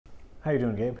How you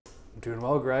doing, Gabe? I'm doing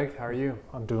well, Greg. How are you?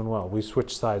 I'm doing well. We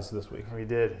switched sides this week. We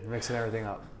did, mixing everything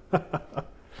up.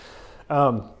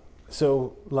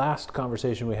 So last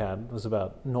conversation we had was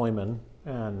about Neumann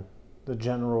and the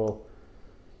general,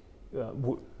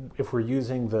 if we're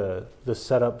using the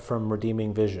setup from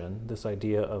Redeeming Vision, this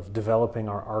idea of developing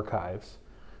our archives,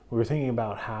 we were thinking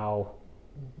about how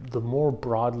the more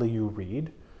broadly you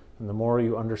read and the more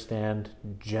you understand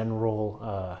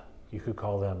general, you could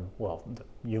call them, well, the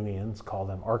Jungians call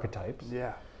them archetypes.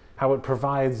 Yeah. How it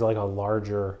provides like a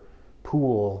larger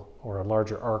pool or a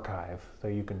larger archive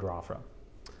that you can draw from.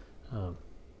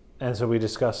 And so we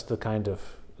discussed the kind of,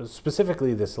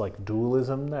 specifically this like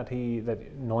dualism that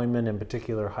Neumann in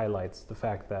particular highlights, the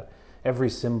fact that every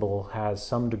symbol has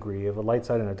some degree of a light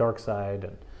side and a dark side,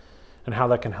 and how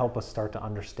that can help us start to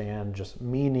understand just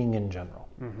meaning in general.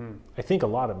 Mm-hmm. I think a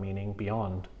lot of meaning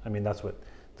beyond, I mean, that's what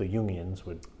the Jungians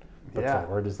would put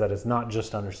forward, is that it's not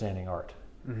just understanding art.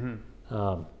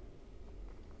 Mm-hmm.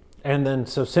 And then,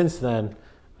 so since then,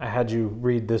 I had you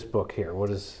read this book here. What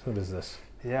is this?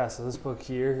 Yeah, so this book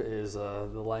here is The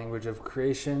Language of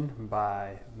Creation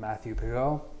by Matthieu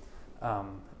Pageau.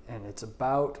 And it's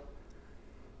about,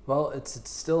 well, it's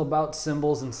still about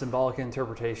symbols and symbolic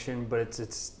interpretation, but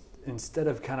it's instead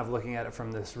of kind of looking at it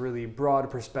from this really broad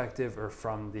perspective or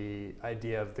from the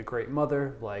idea of the Great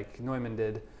Mother, like Neumann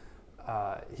did,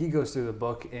 he goes through the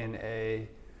book in a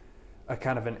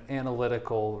kind of an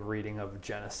analytical reading of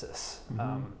Genesis.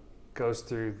 Mm-hmm. Goes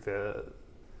through the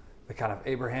kind of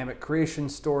Abrahamic creation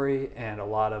story and a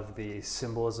lot of the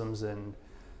symbolisms and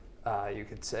you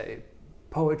could say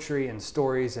poetry and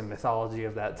stories and mythology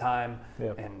of that time.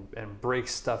 Yep. and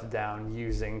breaks stuff down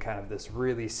using kind of this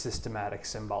really systematic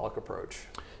symbolic approach.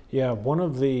 Yeah, one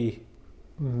of the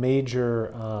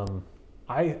major,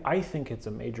 I think it's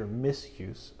a major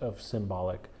misuse of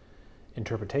symbolic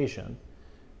interpretation,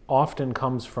 often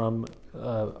comes from,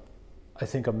 I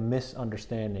think, a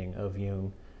misunderstanding of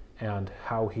Jung and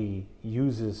how he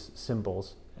uses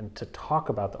symbols and to talk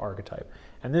about the archetype.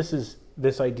 And this is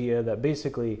this idea that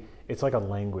basically it's like a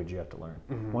language you have to learn.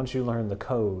 Mm-hmm. Once you learn the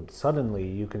code, suddenly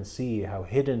you can see how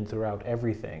hidden throughout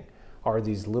everything are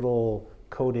these little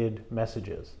coded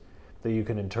messages that you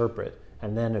can interpret.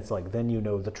 And then it's like, then you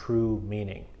know the true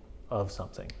meaning of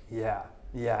something. Yeah,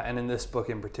 yeah. And in this book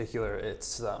in particular,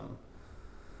 it's,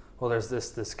 well, there's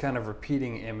this kind of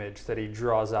repeating image that he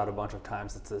draws out a bunch of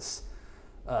times. It's this,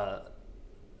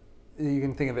 you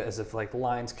can think of it as if like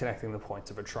lines connecting the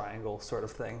points of a triangle sort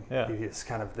of thing. Yeah. It's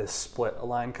kind of this split, a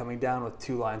line coming down with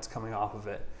two lines coming off of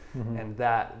it. Mm-hmm. And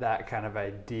that kind of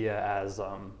idea as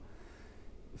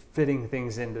fitting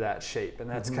things into that shape. And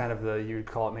that's kind of you'd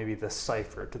call it maybe the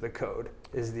cipher to the code,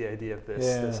 is the idea of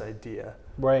this idea.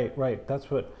 Right. That's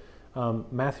what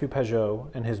Matthieu Pageau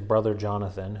and his brother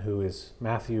Jonathan, who is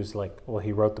Matthew's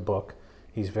he wrote the book.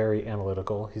 He's very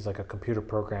analytical. He's like a computer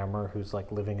programmer who's like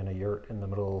living in a yurt in the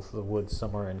middle of the woods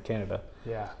somewhere in Canada.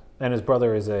 Yeah. And his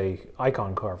brother is a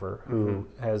icon carver who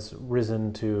has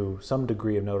risen to some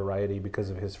degree of notoriety because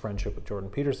of his friendship with Jordan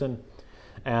Peterson.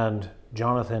 And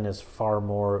Jonathan is far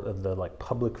more of the like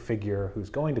public figure who's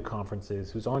going to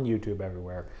conferences, who's on YouTube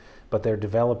everywhere, but they're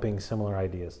developing similar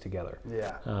ideas together.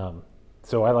 Yeah.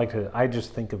 So I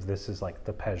just think of this as like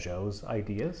the Pageau's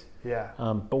ideas. Yeah.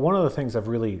 But one of the things I've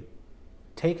really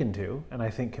taken to, and I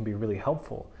think can be really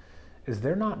helpful, is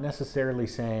they're not necessarily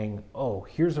saying, oh,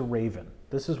 here's a raven.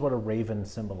 This is what a raven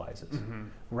symbolizes. Mm-hmm.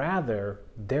 Rather,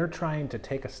 they're trying to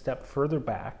take a step further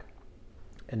back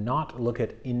and not look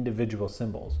at individual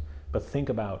symbols, but think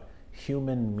about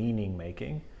human meaning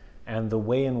making and the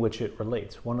way in which it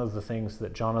relates. One of the things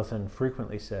that Jonathan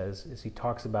frequently says is he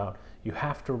talks about you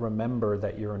have to remember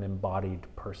that you're an embodied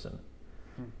person.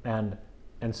 Mm-hmm.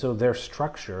 And so their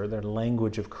structure, their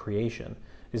language of creation,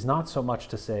 is not so much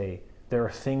to say there are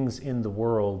things in the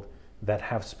world that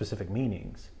have specific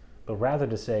meanings, but rather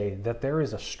to say that there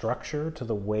is a structure to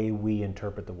the way we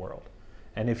interpret the world.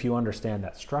 And if you understand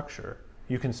that structure,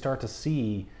 you can start to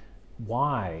see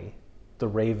why the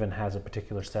raven has a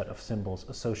particular set of symbols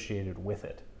associated with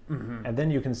it. Mm-hmm. And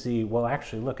then you can see, well,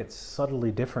 actually, look, it's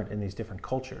subtly different in these different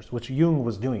cultures, which Jung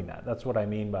was doing that. That's what I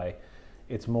mean by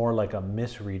it's more like a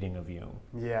misreading of Jung.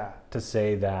 Yeah. To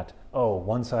say that, oh,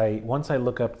 once I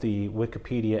look up the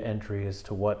Wikipedia entry as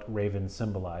to what ravens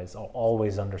symbolize, I'll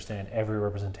always understand every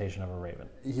representation of a raven.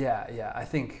 Yeah. I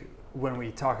think when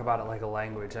we talk about it like a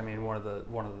language, I mean, one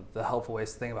of the helpful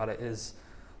ways to think about it is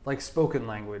like spoken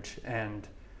language and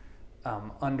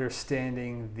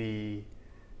understanding the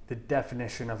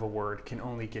definition of a word can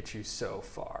only get you so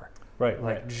far.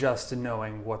 Right. Just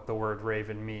knowing what the word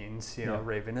raven means. You know,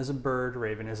 raven is a bird,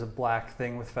 raven is a black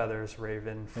thing with feathers,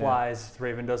 raven flies,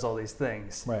 raven does all these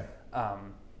things. Right.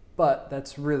 But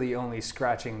that's really only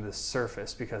scratching the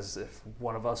surface, because if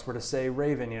one of us were to say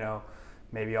raven, you know,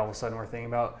 maybe all of a sudden we're thinking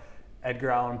about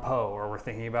Edgar Allan Poe, or we're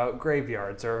thinking about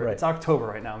graveyards, or it's October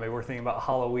right now, maybe we're thinking about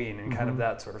Halloween and kind of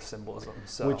that sort of symbolism.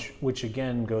 So which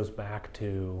again goes back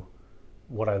to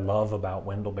what I love about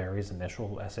Wendell Berry's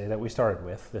initial essay that we started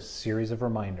with, this series of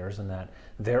reminders, and that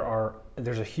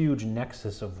there's a huge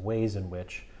nexus of ways in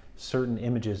which certain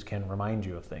images can remind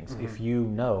you of things. If you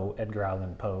know Edgar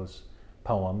Allan Poe's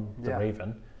poem, The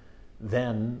Raven,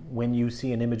 then when you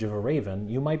see an image of a raven,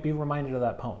 you might be reminded of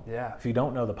that poem. Yeah. If you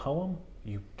don't know the poem,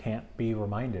 you can't be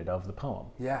reminded of the poem.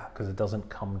 Yeah. Because it doesn't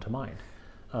come to mind.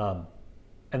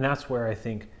 And that's where I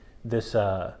think this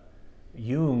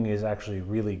Jung is actually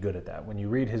really good at that. When you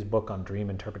read his book on dream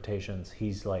interpretations,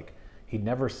 he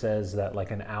never says that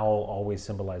like an owl always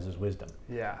symbolizes wisdom.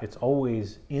 Yeah. It's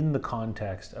always in the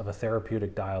context of a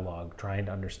therapeutic dialogue, trying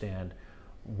to understand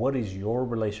what is your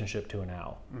relationship to an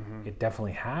owl. It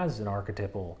definitely has an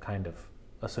archetypal kind of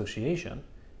association,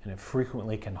 and it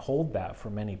frequently can hold that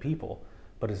for many people,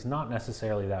 but it's not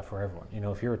necessarily that for everyone. You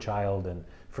know, if you're a child and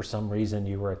for some reason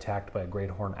you were attacked by a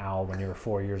great horned owl when you were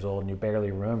 4 years old and you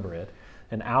barely remember it,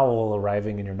 an owl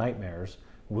arriving in your nightmares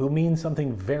will mean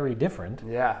something very different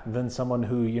than someone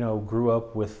who, you know, grew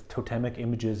up with totemic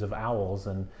images of owls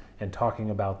and talking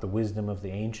about the wisdom of the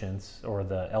ancients or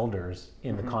the elders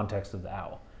in the context of the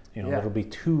owl. You know, it'll be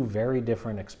two very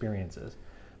different experiences,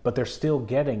 but they're still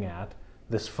getting at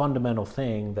this fundamental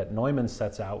thing that Neumann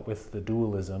sets out with the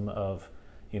dualism of,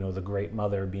 you know, the great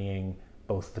mother being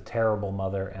both the terrible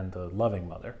mother and the loving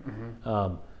mother.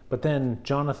 But then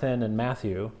Jonathan and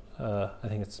Matthieu, I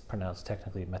think it's pronounced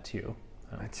technically Matthieu.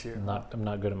 I'm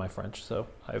not good at my French, so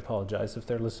I apologize if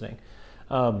they're listening.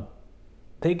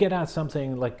 They get at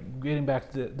something like, getting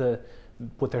back to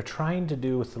what they're trying to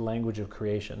do with the language of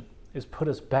creation is put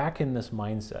us back in this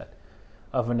mindset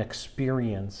of an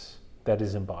experience that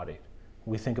is embodied.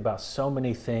 We think about so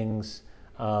many things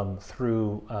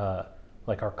through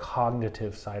like our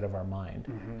cognitive side of our mind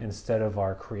instead of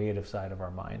our creative side of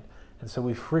our mind. And so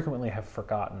we frequently have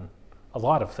forgotten a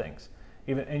lot of things.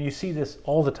 And you see this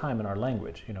all the time in our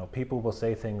language. You know, people will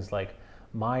say things like,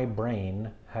 my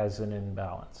brain has an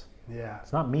imbalance. Yeah.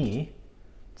 It's not me.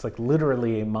 It's like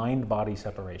literally a mind-body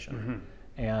separation.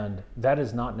 And that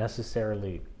is not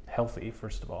necessarily healthy,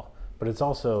 first of all, but it's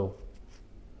also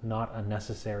not a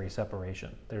necessary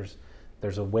separation.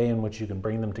 There's a way in which you can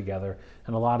bring them together,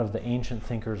 and a lot of the ancient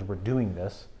thinkers were doing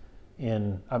this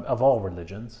of all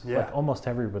religions. Like almost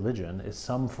every religion is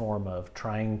some form of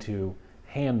trying to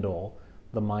handle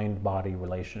the mind-body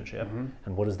relationship,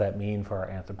 and what does that mean for our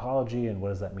anthropology, and what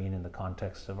does that mean in the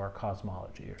context of our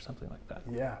cosmology, or something like that.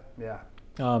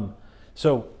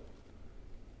 So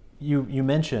you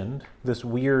mentioned this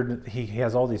weird, he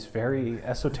has all these very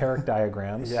esoteric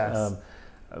diagrams.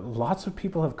 Lots of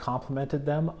people have complimented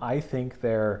them. I think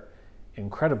they're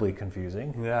incredibly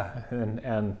confusing.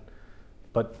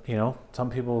 But you know, some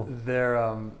people.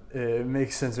 It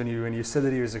makes sense when you said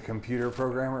that he was a computer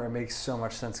programmer. It makes so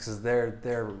much sense, because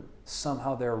they're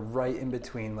somehow right in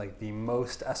between like the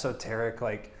most esoteric,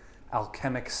 like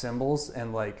alchemic symbols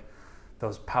and like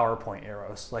those PowerPoint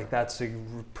arrows. Like that's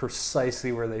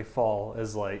precisely where they fall.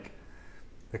 Is like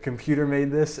the computer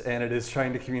made this, and it is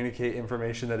trying to communicate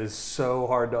information that is so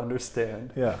hard to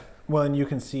understand. Yeah. Well, and you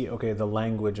can see, okay, the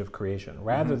language of creation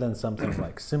rather than something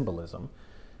like symbolism.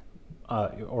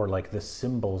 Or like the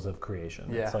symbols of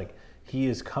creation. It's like he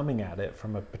is coming at it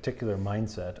from a particular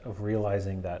mindset of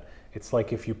realizing that it's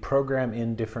like if you program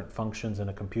in different functions in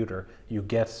a computer, you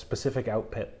get specific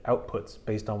outputs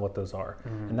based on what those are.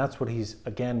 And that's what he's,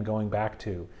 again, going back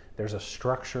to. There's a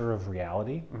structure of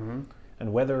reality,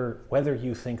 and whether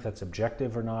you think that's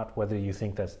objective or not, whether you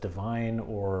think that's divine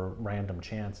or random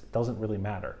chance, it doesn't really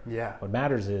matter. What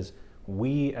matters is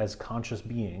we as conscious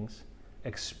beings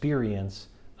experience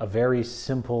a very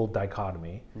simple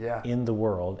dichotomy in the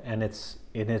world, and it's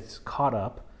caught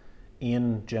up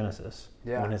in Genesis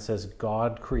when it says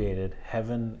God created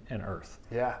heaven and earth.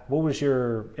 What was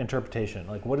your interpretation?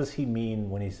 Like, what does he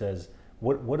mean when he says,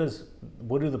 what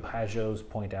do the Pageaus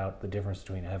point out the difference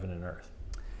between heaven and earth?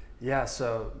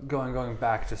 So going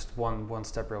back just one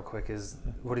step real quick, is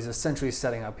what he's essentially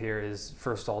setting up here is,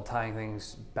 first of all, tying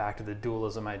things back to the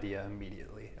dualism idea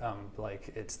immediately.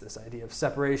 Like it's this idea of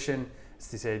separation, it's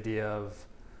this idea of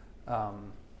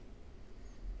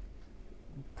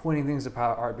pointing things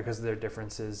apart because of their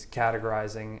differences,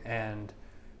 categorizing, and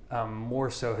more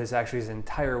so his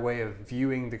entire way of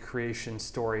viewing the creation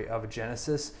story of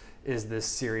Genesis is this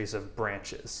series of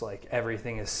branches. Like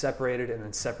everything is separated and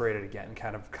then separated again,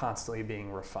 kind of constantly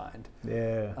being refined.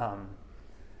 Yeah.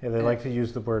 Yeah, they like to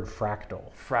use the word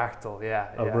fractal. Fractal,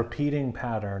 yeah. A repeating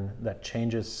pattern that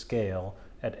changes scale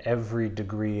at every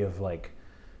degree of like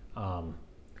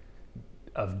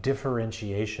of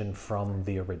differentiation from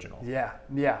the original. Yeah,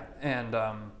 yeah. And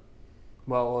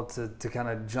well, to kind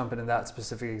of jump into that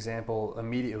specific example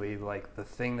immediately, like the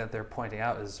thing that they're pointing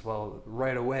out is, well,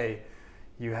 right away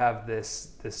you have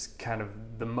this kind of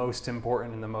the most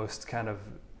important and the most kind of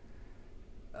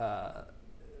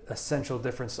essential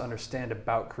difference to understand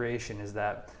about creation is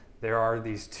that there are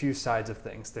these two sides of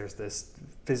things. There's this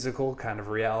physical kind of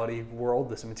reality world,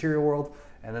 this material world,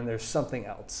 and then there's something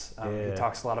else. He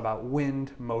talks a lot about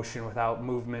wind, motion without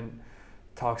movement,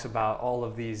 talks about all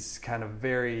of these kind of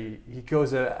he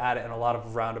goes at it in a lot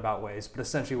of roundabout ways, but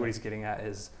essentially what he's getting at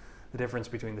is the difference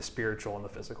between the spiritual and the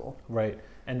physical. Right,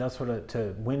 and that's what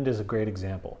wind is a great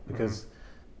example, because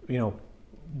you know,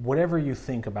 whatever you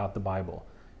think about the Bible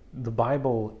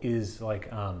is like,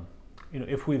 you know,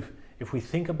 if we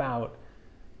think about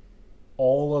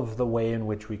all of the way in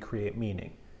which we create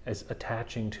meaning as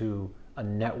attaching to a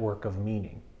network of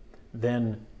meaning,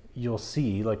 then you'll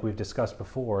see, like we've discussed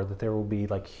before, that there will be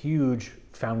like huge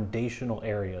foundational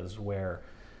areas where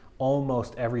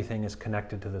almost everything is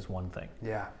connected to this one thing.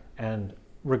 Yeah. And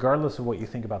regardless of what you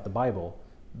think about the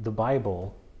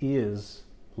Bible is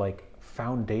like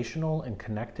foundational and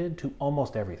connected to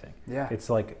almost everything. Yeah. It's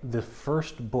like the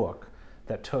first book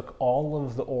that took all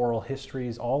of the oral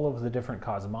histories, all of the different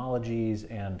cosmologies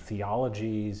and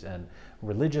theologies and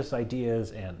religious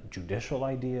ideas and judicial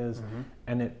ideas,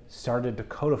 and it started to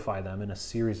codify them in a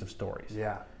series of stories.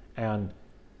 Yeah. And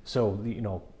so, you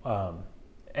know,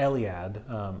 Eliade,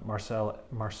 Marceau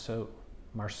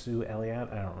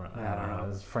Eliade, I don't know,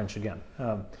 it's French again.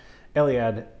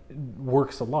 Eliade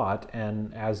works a lot,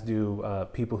 and as do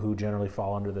people who generally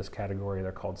fall under this category.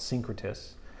 They're called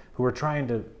syncretists, who are trying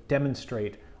to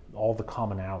demonstrate all the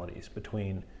commonalities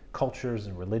between cultures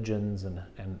and religions and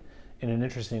in an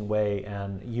interesting way,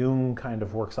 and Jung kind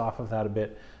of works off of that a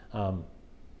bit.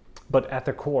 But at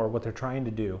the core, what they're trying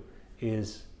to do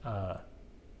is,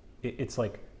 it's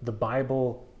like the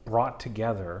Bible brought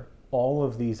together all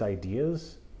of these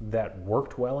ideas that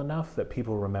worked well enough that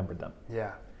people remembered them.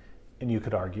 Yeah. And you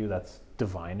could argue that's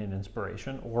divine and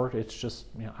inspiration, or it's just,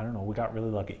 you know, I don't know, we got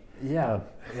really lucky. Yeah,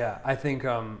 yeah. I think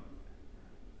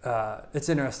it's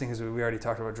interesting because we already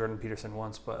talked about Jordan Peterson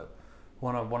once, but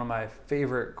one of my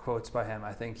favorite quotes by him,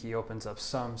 I think he opens up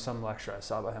some lecture I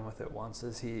saw by him with it once,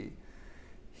 is he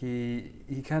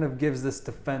kind of gives this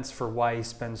defense for why he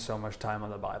spends so much time on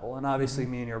the Bible. And obviously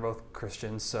me and you are both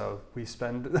Christians, so we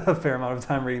spend a fair amount of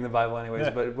time reading the Bible anyways.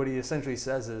 Yeah. But what he essentially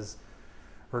says is,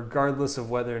 regardless of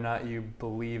whether or not you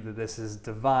believe that this is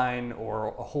divine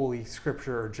or a holy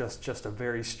scripture or just a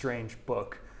very strange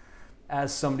book,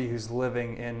 as somebody who's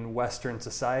living in Western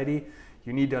society,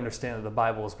 you need to understand that the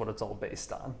Bible is what it's all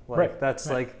based on. Like, right.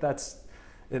 That's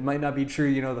it might not be true,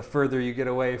 you know, the further you get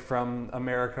away from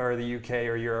America or the UK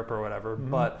or Europe or whatever,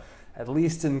 but at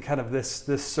least in kind of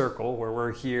this circle where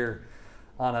we're here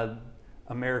on a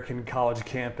American college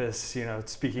campus, you know,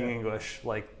 speaking English,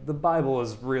 like the Bible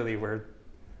is really where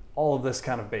all of this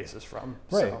kind of bases from.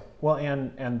 Right. So. Well,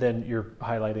 and then you're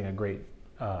highlighting a great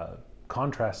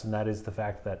contrast, and that is the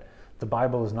fact that the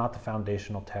Bible is not the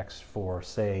foundational text for,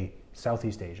 say,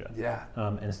 Southeast Asia. Yeah.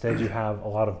 Instead, you have a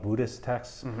lot of Buddhist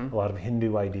texts, a lot of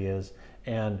Hindu ideas,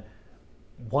 and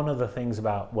one of the things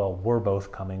about, well, we're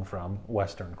both coming from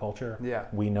Western culture. Yeah.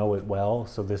 We know it well,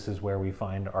 so this is where we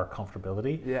find our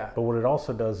comfortability. Yeah. But what it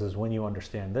also does is when you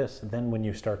understand this, then when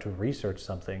you start to research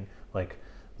something like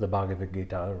the Bhagavad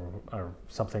Gita or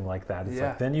something like that, it's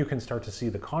like then you can start to see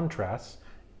the contrasts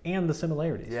and the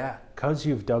similarities. Yeah. Because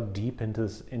you've dug deep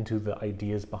into the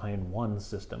ideas behind one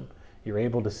system, you're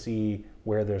able to see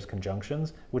where there's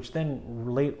conjunctions, which then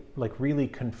really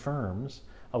confirms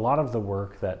a lot of the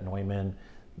work that Neumann,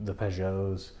 the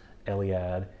Pageaus,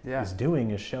 Eliade is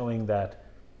doing, is showing that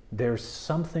there's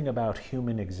something about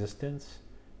human existence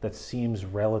that seems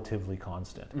relatively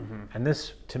constant. And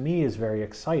this, to me, is very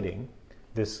exciting.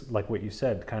 This, like what you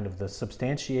said, kind of the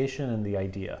substantiation and the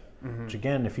idea. Which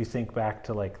again, if you think back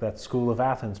to like that School of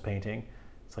Athens painting,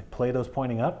 it's like Plato's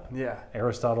pointing up,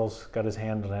 Aristotle's got his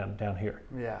hand down here.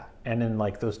 Yeah. And in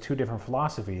like those two different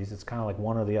philosophies, it's kind of like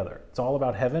one or the other. It's all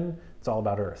about heaven, it's all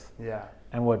about earth. Yeah.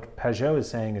 And what Pageau is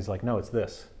saying is like, no, it's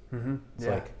this. It's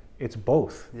like, it's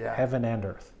both heaven and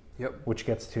earth. Yep. Which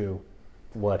gets to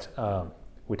what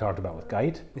we talked about with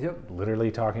Geit. Yep.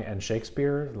 Literally talking, and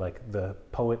Shakespeare, like the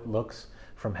poet looks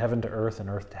from heaven to earth and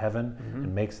earth to heaven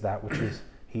and makes that which is,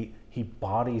 he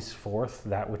bodies forth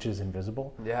that which is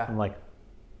invisible. Yeah. And like,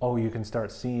 oh, you can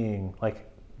start seeing, like,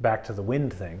 back to the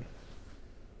wind thing,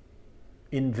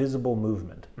 invisible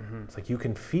movement. Mm-hmm. It's like you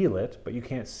can feel it, but you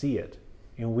can't see it.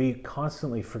 You know, we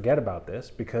constantly forget about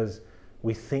this because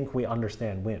we think we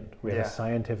understand wind. We have a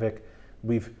scientific,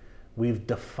 we've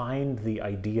defined the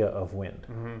idea of wind.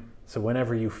 Mm-hmm. So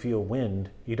whenever you feel wind,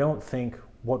 you don't think,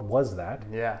 what was that?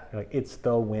 Yeah. You're like, it's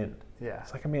the wind. Yeah.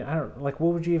 It's like, I mean, I don't, like,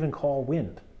 what would you even call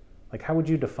wind? Like, how would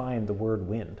you define the word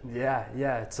wind? Yeah,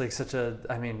 yeah. It's like such a,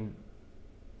 I mean,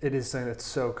 it is something that's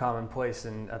so commonplace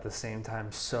and at the same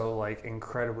time so like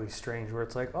incredibly strange, where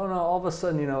it's like, oh no, all of a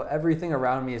sudden, you know, everything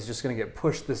around me is just going to get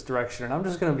pushed this direction and I'm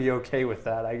just going to be okay with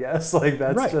that, I guess. Like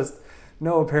that's just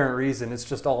no apparent reason. It's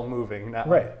just all moving now.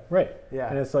 Right. Yeah.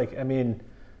 And it's like, I mean,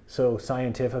 so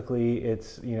scientifically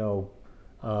it's, you know,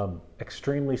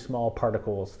 extremely small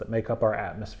particles that make up our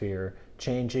atmosphere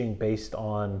changing based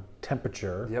on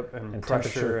temperature. Yep. And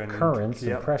temperature and currents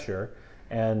and pressure.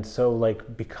 And so,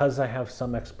 like, because I have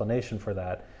some explanation for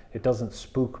that, it doesn't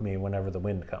spook me whenever the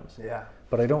wind comes. Yeah.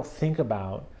 But I don't think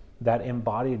about that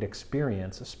embodied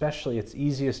experience, especially it's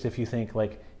easiest if you think,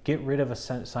 like, get rid of a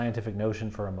scientific notion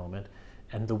for a moment,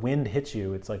 and the wind hits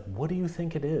you. It's like, what do you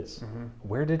think it is? Mm-hmm.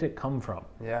 Where did it come from?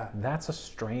 Yeah. That's a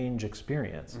strange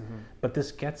experience. Mm-hmm. But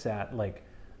this gets at, like,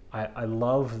 I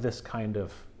love this kind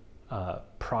of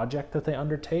project that they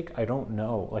undertake. I don't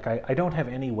know. Like, I don't have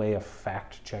any way of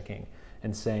fact checking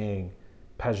and saying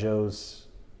Pageau's,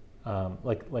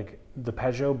 like the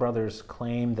Pageau brothers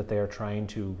claim that they are trying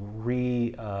to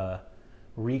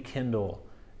rekindle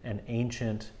an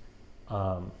ancient,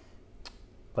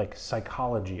 like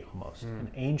psychology almost, an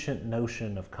ancient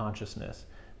notion of consciousness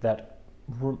that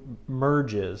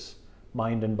merges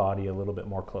mind and body a little bit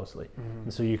more closely. Mm-hmm.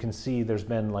 And so you can see there's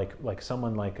been like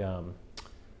someone like,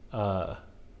 why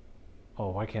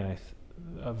can't I,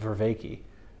 Vervaeke,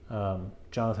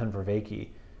 Jonathan Vervaeke.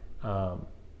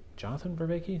 Jonathan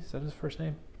Vervaeke, is that his first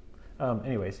name?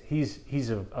 Anyways, he's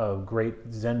a great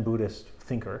Zen Buddhist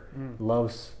thinker,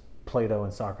 loves Plato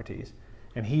and Socrates,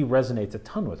 and he resonates a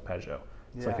ton with Pageau.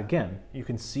 It's like, again, you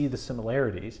can see the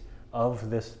similarities of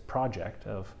this project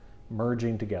of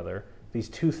merging together these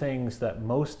two things that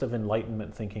most of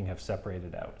Enlightenment thinking have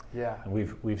separated out. Yeah. And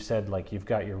we've said, like, you've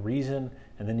got your reason,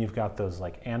 and then you've got those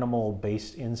like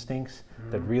animal-based instincts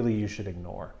that really you should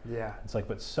ignore. Yeah. It's like,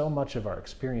 but so much of our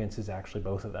experience is actually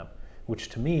both of them, which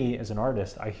to me as an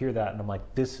artist, I hear that and I'm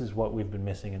like, this is what we've been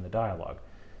missing in the dialogue.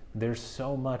 There's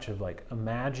so much of, like,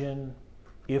 imagine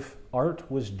if art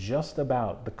was just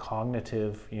about the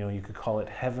cognitive, you know, you could call it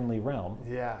heavenly realm.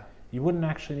 Yeah. You wouldn't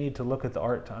actually need to look at the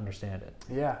art to understand it.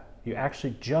 Yeah. You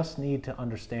actually just need to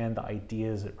understand the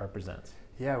ideas it represents.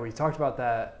 Yeah, we talked about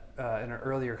that in an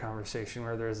earlier conversation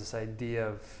where there was this idea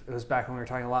of, it was back when we were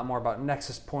talking a lot more about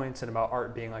nexus points and about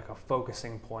art being like a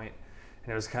focusing point.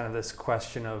 And it was kind of this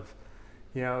question of,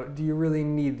 you know, do you really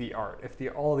need the art? If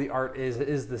all the art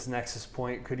is this nexus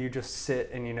point, could you just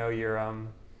sit in, you know, your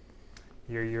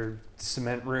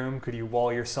cement room? Could you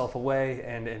wall yourself away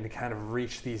and kind of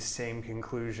reach these same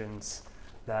conclusions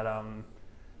that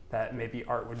that maybe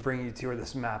art would bring you to, or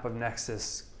this map of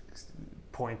nexus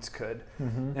points could?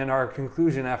 Mm-hmm. And our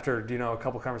conclusion after, you know, a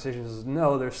couple conversations is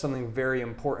no, there's something very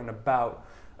important about,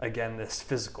 again, this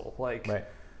physical, like, right.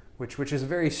 which is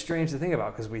very strange to think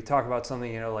about, because we talk about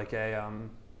something, you know, like a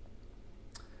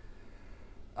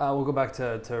we'll go back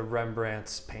to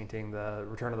Rembrandt's painting, The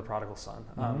Return of the Prodigal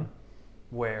Son,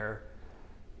 where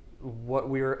what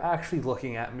we were actually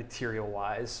looking at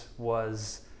material-wise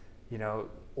was, you know,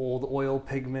 old oil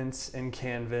pigments and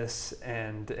canvas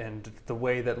and the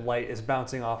way that light is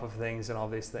bouncing off of things and all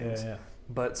these things. Yeah.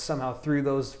 But somehow through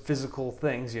those physical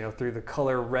things, you know, through the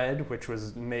color red, which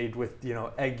was made with, you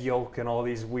know, egg yolk and all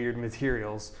these weird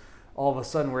materials, all of a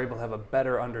sudden we're able to have a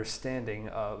better understanding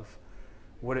of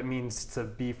what it means to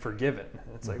be forgiven.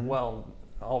 It's like, well,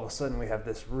 all of a sudden we have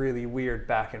this really weird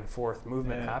back and forth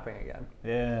movement happening again.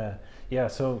 Yeah.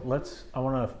 So I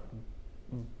want to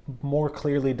more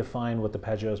clearly define what the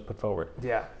Pageaus put forward.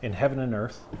 Yeah. In Heaven and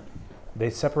Earth, they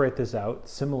separate this out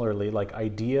similarly, like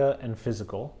idea and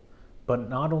physical, but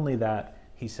not only that,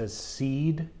 he says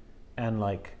seed and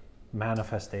like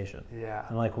manifestation. Yeah.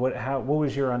 And like what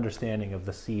was your understanding of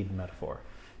the seed metaphor?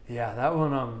 Yeah, that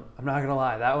one, I'm not gonna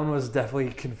lie, that one was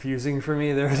definitely confusing for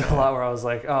me. There was a lot where I was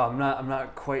like, oh, I'm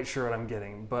not quite sure what I'm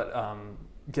getting, but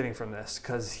getting from this,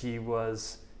 because he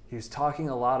was talking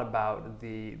a lot about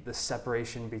the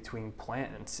separation between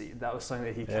plant and seed. That was something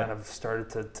that he kind of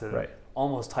started to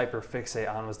almost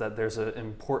hyperfixate on, was that there's an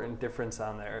important difference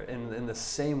on there. In the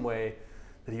same way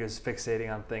that he was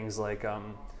fixating on things like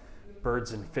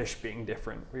birds and fish being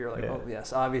different, where you're like, oh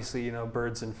yes, obviously, you know,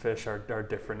 birds and fish are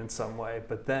different in some way,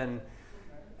 but then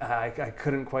I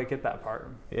couldn't quite get that part.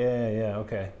 Yeah,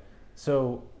 okay.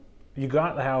 So you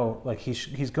got how, like,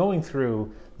 he's going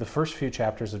through the first few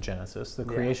chapters of Genesis, the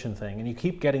creation thing, and you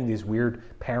keep getting these weird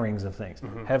pairings of things.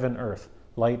 Heaven, earth,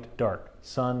 light, dark,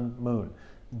 sun, moon,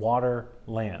 water,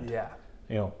 land. Yeah.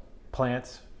 You know,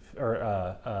 plants,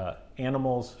 or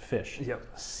animals, fish. Yep.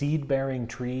 Seed-bearing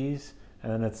trees,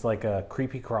 and then it's like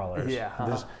creepy crawlers. Yeah.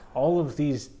 There's all of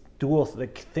these dual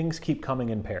things keep coming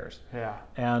in pairs. Yeah.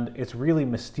 And it's really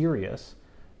mysterious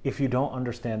if you don't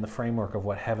understand the framework of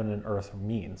what heaven and earth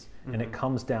means. And it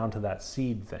comes down to that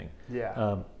seed thing.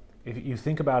 Yeah. If you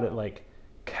think about it like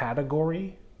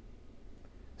category,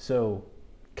 so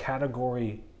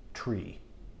category tree.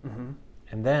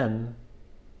 And then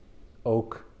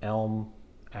oak, elm,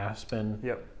 aspen.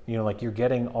 Yep. You know, like you're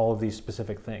getting all of these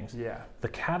specific things. Yeah. The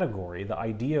category, the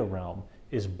idea realm,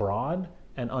 is broad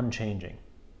and unchanging.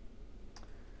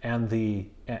 And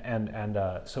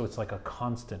so it's like a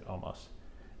constant almost.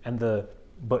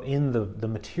 But in the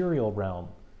material realm,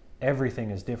 everything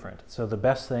is different. So the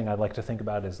best thing I'd like to think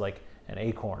about is like an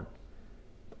acorn.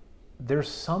 There's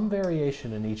some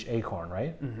variation in each acorn,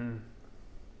 right?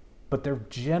 But they're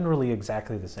generally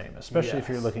exactly the same, especially if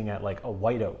you're looking at like a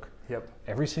white oak. Yep.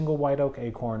 Every single white oak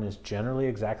acorn is generally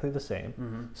exactly the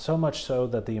same. So much so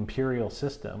that the imperial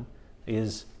system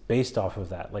is based off of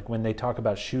that. Like when they talk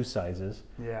about shoe sizes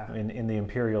in the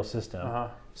imperial system,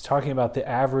 it's talking about the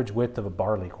average width of a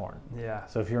barley corn. Yeah.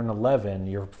 So if you're an 11,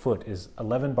 your foot is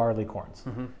 11 barley corns.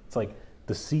 It's like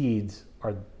the seeds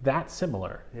are that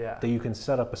similar that you can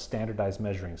set up a standardized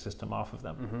measuring system off of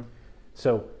them.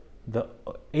 So the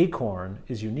acorn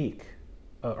is unique,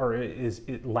 or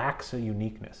it lacks a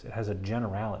uniqueness. It has a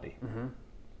generality.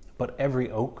 But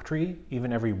every oak tree,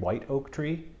 even every white oak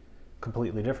tree,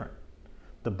 completely different.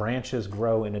 The branches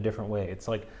grow in a different way. It's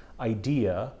like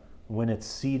idea, when it's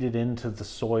seeded into the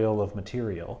soil of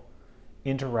material,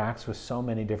 interacts with so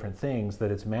many different things that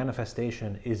its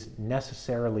manifestation is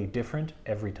necessarily different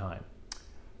every time.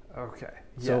 Okay.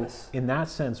 So in that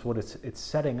sense, what it's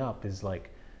setting up is like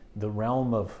the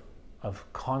realm of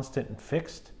constant and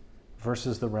fixed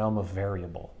versus the realm of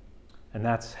variable. And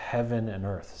that's heaven and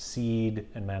earth, seed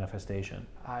and manifestation.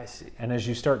 I see. And as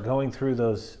you start going through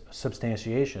those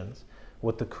substantiations,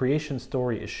 what the creation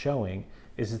story is showing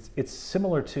is it's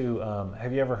similar to,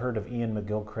 have you ever heard of Ian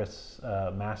McGilchrist's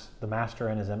The Master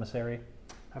and His Emissary?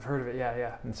 I've heard of it,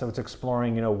 yeah. And so it's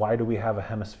exploring, you know, why do we have a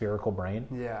hemispherical brain?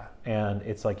 Yeah. And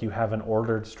it's like you have an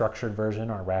ordered, structured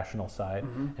version, our rational side,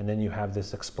 and then you have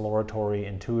this exploratory,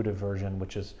 intuitive version,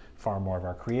 which is far more of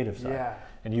our creative side. Yeah.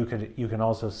 And you can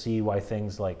also see why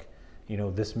things like, you know,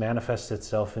 this manifests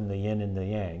itself in the yin and the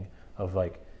yang of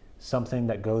like something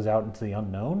that goes out into the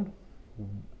unknown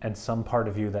and some part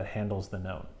of you that handles the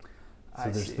known.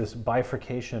 So there's this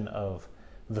bifurcation of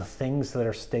the things that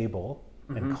are stable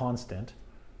and constant,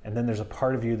 and then there's a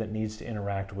part of you that needs to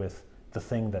interact with the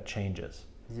thing that changes.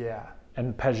 Yeah.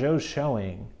 And Pageau's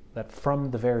showing that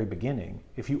from the very beginning,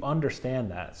 if you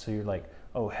understand that, so you're like,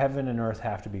 oh, heaven and earth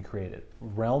have to be created.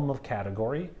 Realm of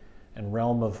category and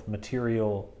realm of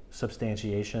material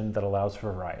substantiation that allows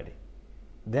for variety.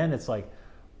 Then it's like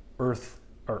earth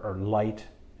or light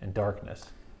and darkness.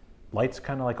 Light's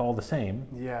kind of like all the same.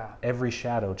 Yeah. Every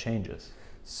shadow changes.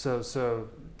 So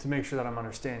to make sure that I'm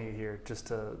understanding you here,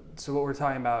 so what we're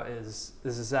talking about is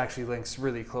this actually links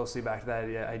really closely back to that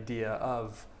idea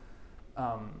of,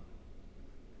 well,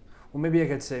 maybe I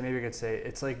could say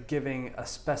it's like giving a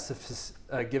specific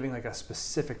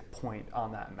point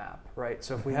on that map, right?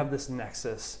 So if we have this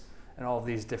nexus and all of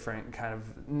these different kind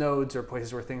of nodes or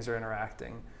places where things are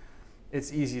interacting,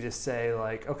 it's easy to say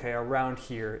like, okay, around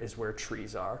here is where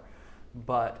trees are,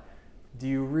 but do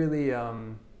you really,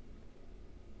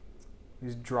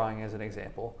 use drawing as an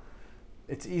example,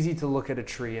 it's easy to look at a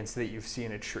tree and say that you've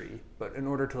seen a tree, but in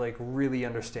order to like really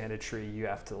understand a tree, you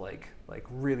have to like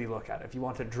really look at it. If you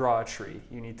want to draw a tree,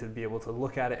 you need to be able to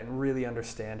look at it and really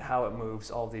understand how it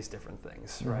moves, all these different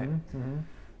things, right?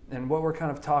 And what we're kind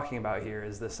of talking about here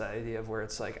is this idea of where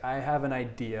it's like, I have an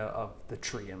idea of the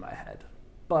tree in my head,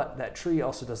 but that tree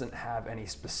also doesn't have any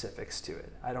specifics to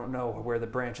it. I don't know where the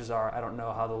branches are. I don't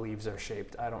know how the leaves are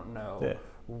shaped. I don't know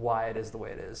why it is the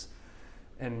way it is.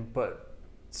 But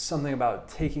something about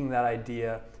taking that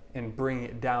idea and bringing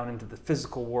it down into the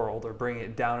physical world or bringing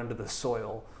it down into the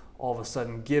soil all of a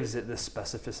sudden gives it this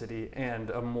specificity and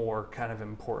a more kind of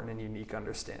important and unique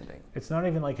understanding. It's not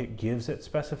even like it gives it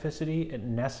specificity. It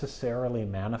necessarily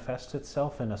manifests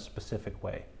itself in a specific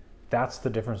way. That's the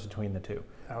difference between the two.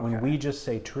 Okay. When we just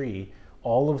say tree,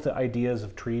 all of the ideas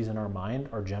of trees in our mind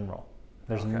are general.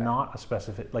 There's not a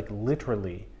specific, like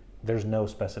literally, there's no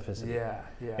specificity. Yeah.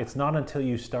 It's not until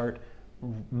you start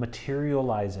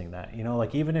materializing that,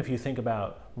 like even if you think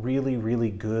about really, really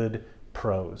good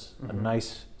prose, a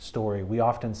nice story, we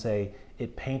often say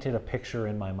it painted a picture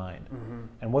in my mind.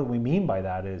 And what we mean by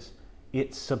that is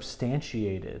it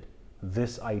substantiated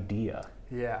this idea.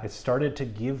 Yeah. It started to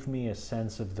give me a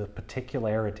sense of the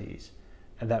particularities,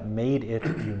 and that made it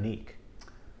unique.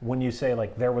 When you say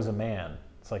like there was a man,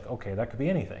 it's like, okay, that could be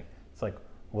anything. It's like,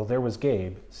 well, there was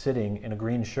Gabe sitting in a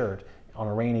green shirt on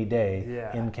a rainy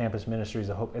day in Campus Ministries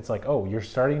of Hope. It's like, oh, you're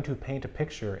starting to paint a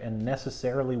picture, and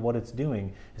necessarily what it's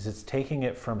doing is it's taking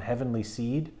it from heavenly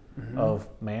seed of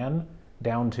man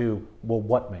down to, well,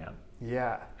 what man?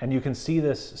 Yeah. And you can see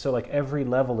this, so like every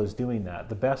level is doing that.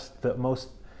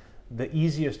 The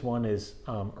easiest one is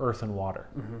earth and water.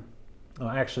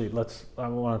 Actually, I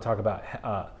want to talk about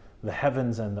the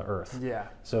heavens and the earth. Yeah.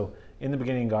 So in the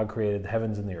beginning, God created the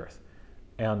heavens and the earth.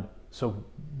 And so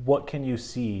what can you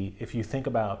see if you think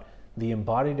about the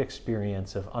embodied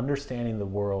experience of understanding the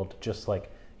world, just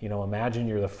like, imagine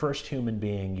you're the first human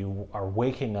being, you are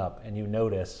waking up and you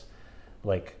notice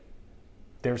like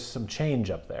there's some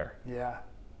change up there. Yeah.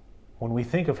 When we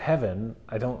think of heaven,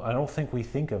 I don't think we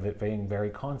think of it being very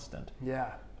constant.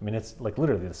 Yeah. I mean, it's like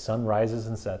literally the sun rises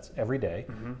and sets every day.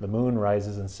 The moon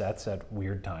rises and sets at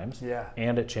weird times. Yeah.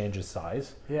 And it changes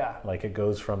size. Yeah. Like it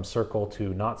goes from circle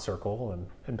to not circle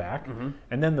and back.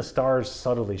 And then the stars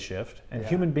subtly shift, and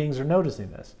human beings are noticing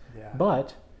this. Yeah.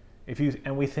 But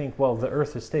we think, well, the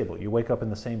earth is stable. You wake up in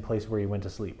the same place where you went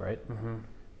to sleep, right?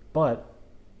 But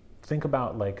think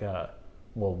about like,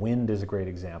 wind is a great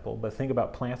example, but think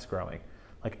about plants growing.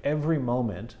 Like every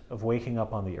moment of waking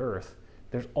up on the earth,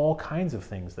 there's all kinds of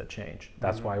things that change.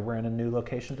 That's why we're in a new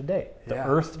location today. The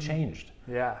earth changed.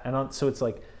 Yeah. And so it's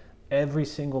like every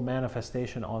single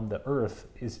manifestation on the earth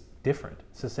is different.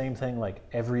 It's the same thing, like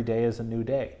every day is a new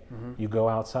day. You go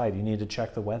outside, you need to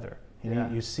check the weather.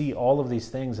 You see all of these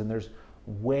things, and there's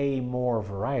way more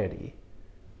variety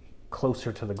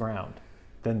closer to the ground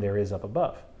than there is up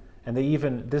above. And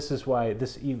this is why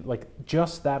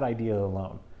just that idea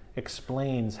alone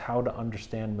explains how to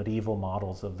understand medieval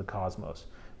models of the cosmos,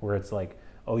 where it's like,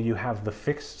 oh, you have the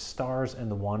fixed stars and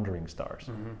the wandering stars.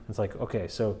 It's like, okay,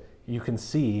 so you can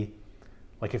see,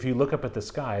 like if you look up at the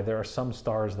sky, there are some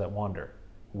stars that wander.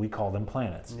 We call them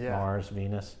planets, Mars,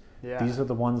 Venus. These are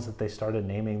the ones that they started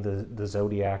naming the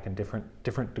zodiac and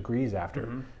different degrees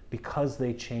after, because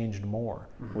they changed more,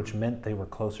 which meant they were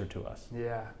closer to us.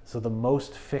 Yeah. So the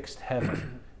most fixed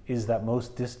heaven is that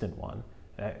most distant one,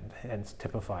 and it's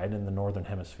typified in the northern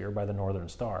hemisphere by the northern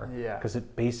star, because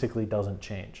it basically doesn't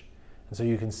change. And so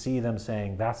you can see them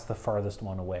saying that's the farthest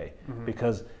one away,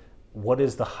 because what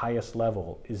is the highest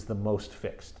level is the most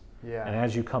fixed. Yeah. And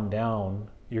as you come down,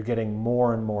 you're getting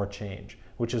more and more change,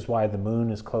 which is why the moon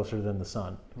is closer than the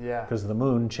sun. Yeah. Because the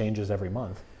moon changes every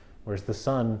month, whereas the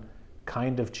sun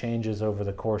kind of changes over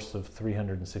the course of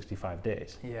 365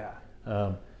 days. Yeah.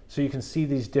 So you can see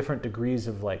these different degrees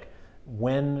of like,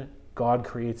 when God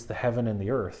creates the heaven and the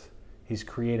earth, he's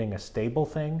creating a stable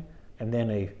thing and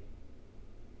then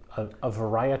a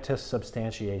varietous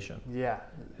substantiation. Yeah.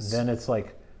 Then it's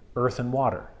like earth and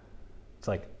water. It's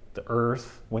like the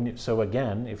earth, so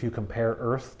again, if you compare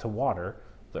earth to water,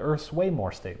 the earth's way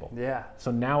more stable. Yeah. So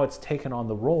now it's taken on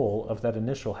the role of that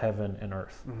initial heaven and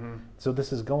earth. So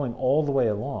this is going all the way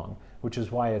along, which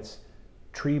is why it's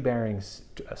seed-bearing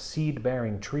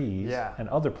trees and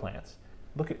other plants.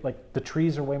 Look at, like, the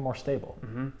trees are way more stable.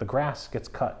 The grass gets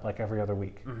cut like every other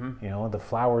week. The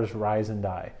flowers rise and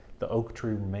die. The oak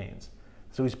tree remains.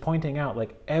 So he's pointing out,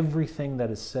 like, everything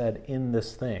that is said in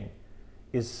this thing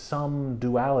is some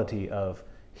duality of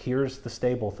here's the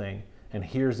stable thing and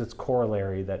here's its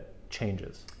corollary that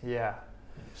changes. Yeah.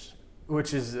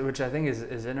 Which I think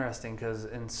is interesting, because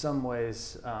in some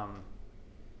ways,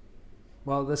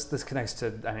 this connects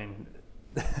to,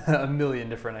 a million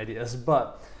different ideas,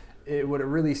 but what it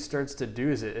really starts to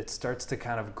do is it starts to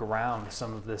kind of ground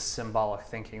some of this symbolic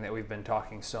thinking that we've been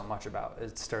talking so much about.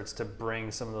 It starts to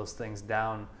bring some of those things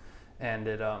down, and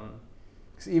it,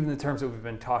 'cause even the terms that we've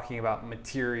been talking about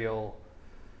material,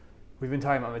 we've been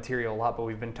talking about material a lot, but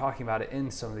we've been talking about it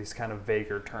in some of these kind of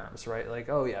vaguer terms, right? Like,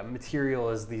 oh yeah, material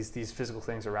is these physical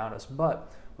things around us.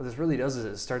 But what this really does is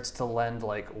it starts to lend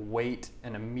like weight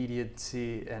and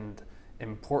immediacy and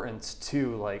importance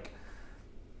to like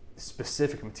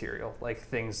specific material, like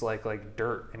things like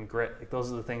dirt and grit. Like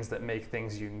those are the things that make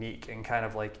things unique, and kind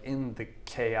of like in the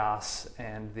chaos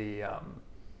and the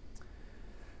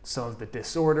some of the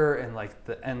disorder and like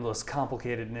the endless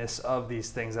complicatedness of these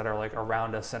things that are like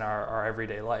around us in our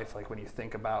everyday life. Like when you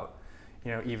think about,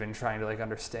 you know, even trying to like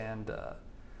understand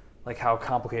like how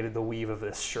complicated the weave of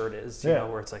this shirt is, you know,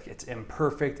 where it's like it's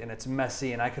imperfect and it's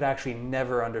messy and I could actually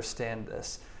never understand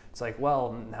this. It's like,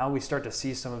 well, now we start to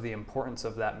see some of the importance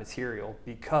of that material,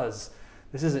 because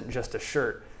this isn't just a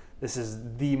shirt. This is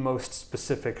the most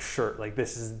specific shirt. Like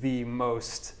this is the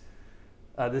most,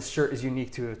 this shirt is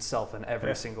unique to itself in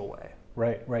every single way.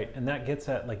 Right, right. And that gets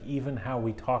at like even how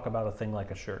we talk about a thing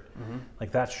like a shirt.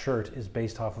 Like that shirt is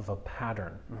based off of a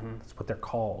pattern. That's what they're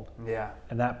called. Yeah.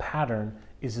 And that pattern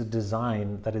is a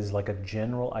design that is like a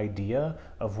general idea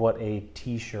of what a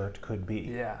t-shirt could be.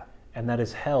 Yeah. And that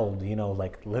is held, you know,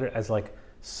 like as like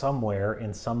somewhere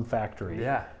in some factory.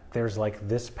 Yeah. There's like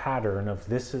this pattern of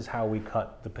this is how we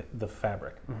cut the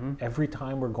fabric. Every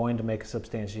time we're going to make a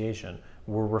substantiation,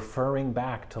 we're referring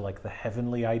back to like the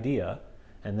heavenly idea,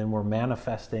 and then we're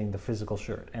manifesting the physical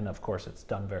shirt. And of course, it's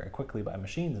done very quickly by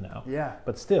machines now. Yeah.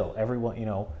 But still, everyone, you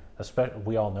know,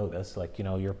 we all know this. Like, you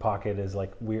know, your pocket is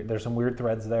like weird. There's some weird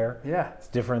threads there. Yeah. It's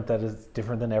different. That is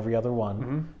different than every other one.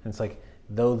 And it's like,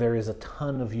 though there is a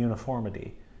ton of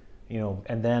uniformity, you know,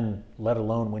 and then let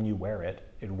alone when you wear it,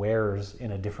 it wears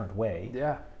in a different way.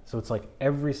 Yeah. So it's like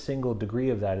every single degree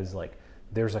of that is like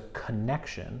there's a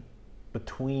connection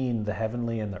between the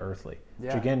heavenly and the earthly,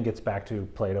 which again gets back to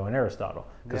Plato and Aristotle,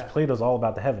 because Plato's all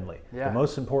about the heavenly. The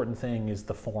most important thing is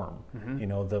the form, you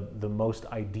know, the most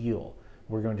ideal.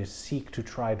 We're going to seek to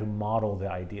try to model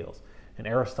the ideals. And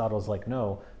Aristotle's like,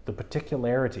 no, the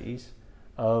particularities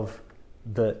of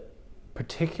the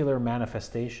particular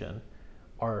manifestation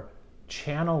are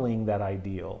channeling that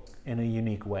ideal in a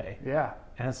unique way. Yeah.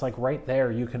 And it's like right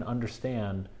there you can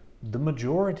understand the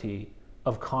majority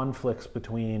of conflicts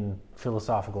between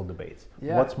philosophical debates.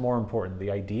 Yeah. What's more important,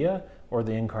 the idea or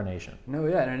the incarnation? No,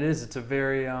 yeah, and it is. It's a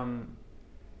very, I mean,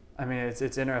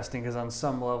 it's interesting because on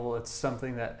some level, it's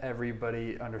something that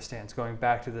everybody understands. Going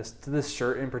back to this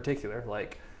shirt in particular,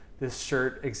 like this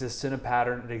shirt exists in a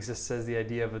pattern. It exists as the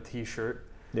idea of a T-shirt.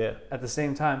 Yeah. At the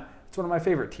same time, it's one of my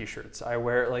favorite T-shirts. I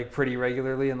wear it like pretty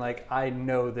regularly, and like I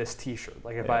know this T-shirt.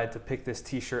 Like if I had to pick this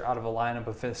T-shirt out of a lineup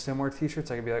of similar T-shirts,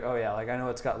 I could be like, oh yeah, like I know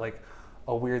it's got like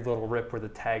a weird little rip where the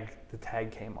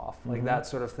tag came off, like that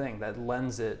sort of thing. That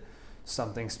lends it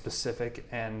something specific,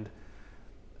 and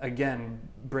again,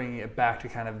 bringing it back to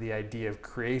kind of the idea of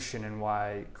creation and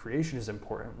why creation is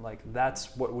important. Like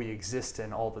that's what we exist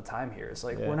in all the time here. It's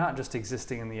like we're not just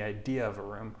existing in the idea of a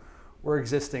room. We're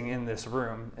existing in this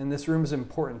room, and this room is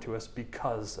important to us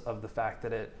because of the fact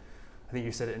that it, I think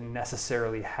you said, it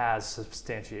necessarily has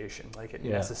substantiation, like it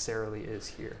necessarily is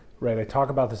here. Right, I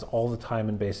talk about this all the time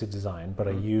in basic design, but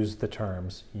I use the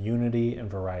terms unity and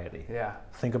variety. Yeah.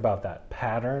 Think about that,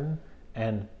 pattern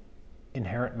and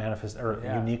inherent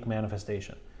unique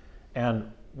manifestation.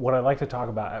 And what I like to talk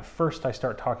about, at first I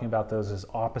start talking about those as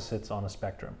opposites on a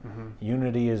spectrum.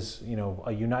 Unity is, you know,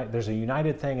 there's a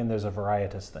united thing and there's a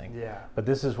varietous thing. Yeah. But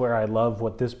this is where I love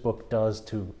what this book does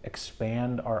to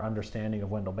expand our understanding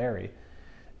of Wendell Berry,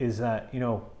 is that, you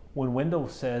know, when Wendell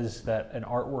says that an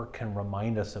artwork can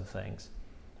remind us of things,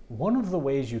 one of the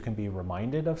ways you can be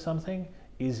reminded of something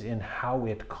is in how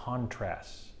it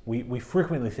contrasts. We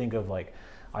frequently think of like,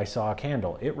 I saw a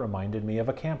candle. It reminded me of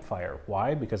a campfire.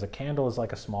 Why? Because a candle is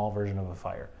like a small version of a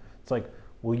fire. It's like,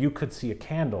 well, you could see a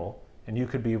candle and you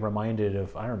could be reminded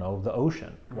of, I don't know, the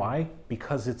ocean. Why?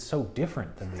 Because it's so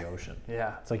different than the ocean.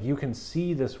 Yeah. It's like you can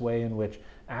see this way in which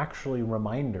actually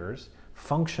reminders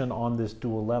function on this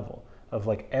dual level of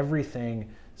like everything.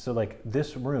 So like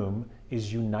this room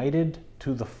is united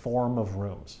to the form of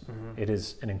rooms. It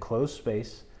is an enclosed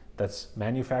space that's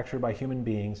manufactured by human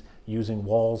beings using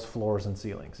walls, floors, and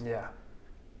ceilings. Yeah.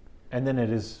 And then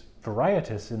it is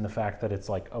varietous in the fact that it's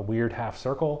like a weird half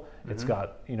circle. It's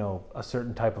got, you know, a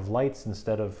certain type of lights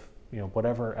instead of, you know,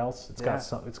 whatever else. It's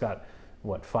got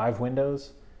what, 5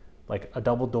 windows, like a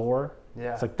double door.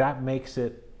 Yeah. It's like that makes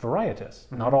it varietous.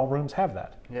 Not all rooms have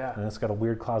that. Yeah. And it's got a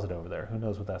weird closet over there. Who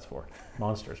knows what that's for?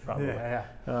 Monsters, probably. Yeah.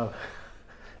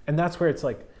 And that's where it's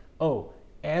like, oh,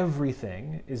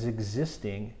 everything is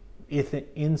existing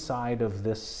inside of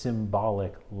this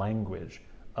symbolic language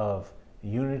of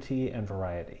unity and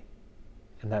variety.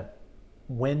 And that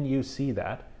when you see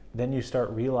that, then you start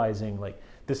realizing, like,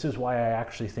 this is why I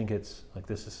actually think it's like,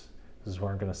 this is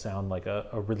where I'm going to sound like a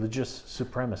religious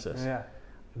supremacist. Yeah.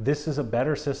 This is a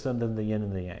better system than the yin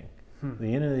and the yang. The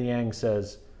yin and the yang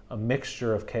says a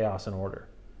mixture of chaos and order.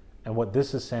 And what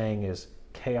this is saying is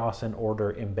chaos and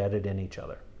order embedded in each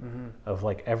other. Of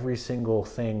like every single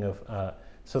thing of,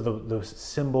 so the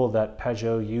symbol that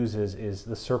Pageau uses is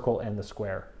the circle and the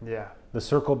square. Yeah. The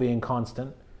circle being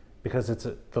constant because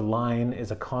the line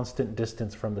is a constant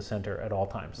distance from the center at all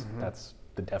times. That's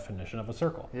the definition of a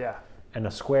circle. Yeah. and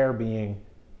a square being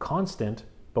constant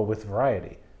but with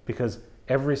variety, because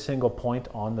every single point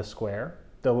on the square,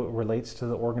 though it relates to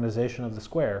the organization of the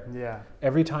square,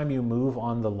 every time you move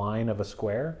on the line of a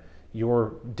square,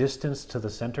 your distance to the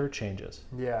center changes.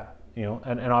 You know,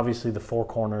 and obviously the four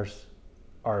corners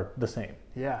are the same.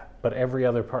 But every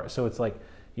other part, so it's like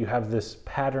you have this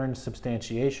pattern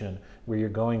substantiation where you're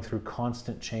going through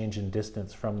constant change in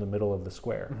distance from the middle of the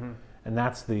square. And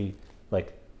that's the,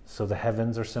 like, so the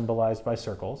heavens are symbolized by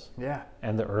circles.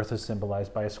 And the earth is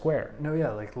symbolized by a square.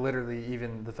 Like literally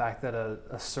even the fact that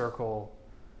a circle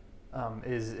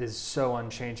is so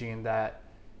unchanging in that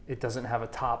it doesn't have a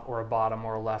top or a bottom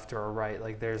or a left or a right.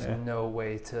 Like there's no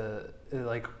way to,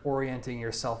 like, orienting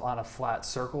yourself on a flat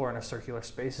circle or in a circular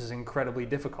space is incredibly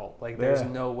difficult. Like there's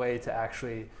no way to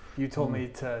actually, you told me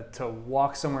to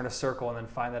walk somewhere in a circle and then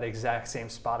find that exact same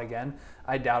spot again.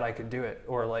 I doubt I could do it.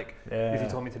 Or like if you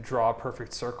told me to draw a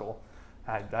perfect circle,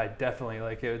 I definitely,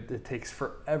 like, it takes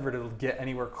forever to get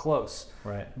anywhere close.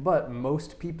 But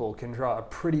most people can draw a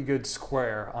pretty good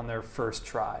square on their first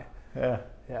try.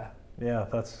 Yeah,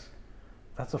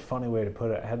 that's a funny way to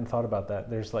put it. I hadn't thought about that.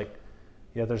 There's like,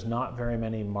 there's not very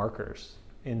many markers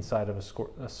inside of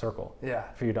a circle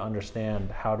for you to understand,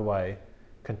 how do I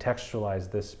contextualize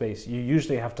this space? You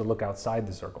usually have to look outside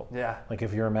the circle. Like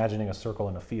if you're imagining a circle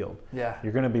in a field,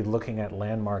 you're going to be looking at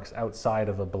landmarks outside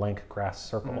of a blank grass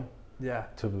circle.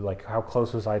 To like, how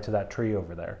close was I to that tree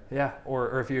over there?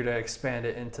 Or if you were to expand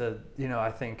it into, you know,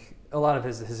 I think a lot of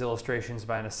his illustrations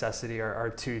by necessity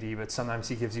are 2D, but sometimes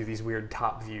he gives you these weird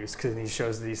top views because he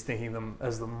shows these thinking them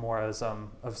as more as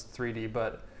 3D.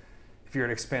 But if you were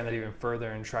to expand that even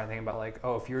further and try and think about, like,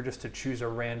 oh, if you were just to choose a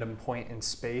random point in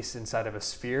space inside of a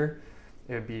sphere,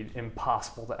 it would be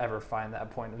impossible to ever find that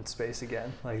point in space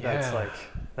again. Like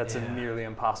that's a nearly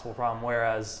impossible problem.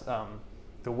 Whereas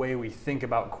the way we think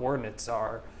about coordinates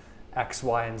are X,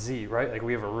 Y, and Z, right? Like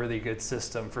we have a really good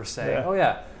system for saying,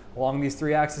 along these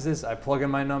three axes, I plug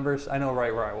in my numbers, I know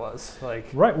right where I was.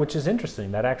 Like which is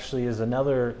interesting. That actually is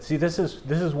another. See, this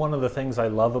is one of the things I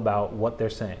love about what they're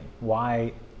saying.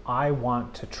 Why I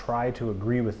want to try to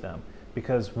agree with them,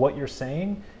 because what you're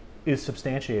saying is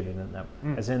substantiated in them.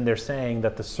 As in, they're saying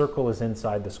that the circle is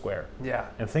inside the square.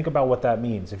 And think about what that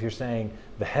means. If you're saying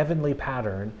the heavenly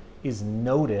pattern is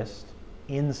noticed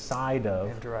inside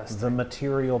of the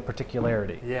material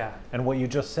particularity. And what you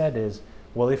just said is,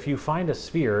 well, if you find a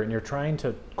sphere and you're trying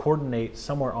to coordinate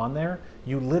somewhere on there,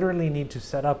 you literally need to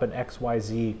set up an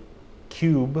XYZ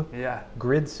cube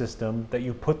grid system that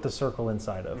you put the circle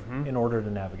inside of in order to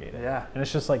navigate it. And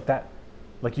it's just like that,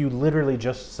 like you literally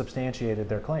just substantiated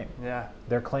their claim.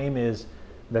 Their claim is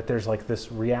that there's like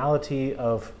this reality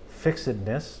of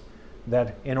fixedness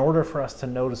that in order for us to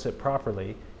notice it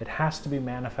properly, it has to be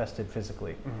manifested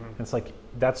physically. It's like,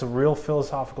 that's a real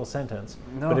philosophical sentence.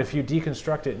 But if you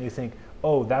deconstruct it and you think,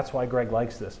 oh, that's why Greg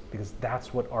likes this, because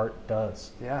that's what art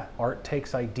does. Art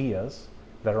takes ideas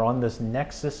that are on this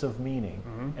nexus of meaning,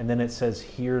 and then it says,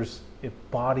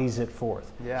 it bodies it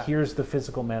forth. Here's the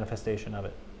physical manifestation of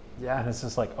it. And it's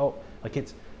just like, oh, like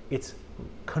it's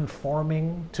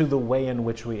conforming to the way in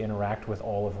which we interact with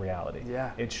all of reality.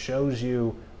 It shows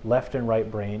you left and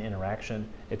right brain interaction.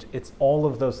 It's all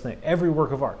of those things. Every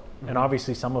work of art, and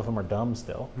obviously some of them are dumb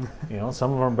still. You know,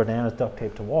 some of them are bananas duct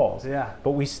taped to walls.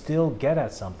 But we still get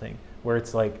at something where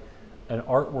it's like an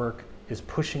artwork is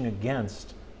pushing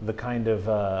against the kind of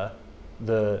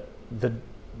the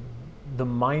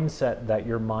mindset that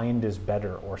your mind is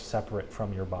better or separate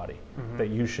from your body. That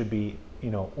you should be,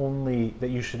 you know, only that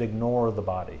you should ignore the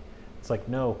body. It's like,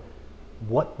 no.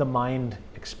 What the mind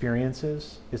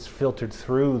experiences is filtered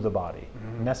through the body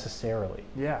necessarily.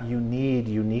 You need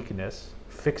uniqueness,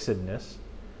 fixedness,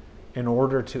 in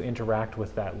order to interact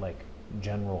with that like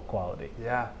general quality.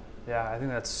 I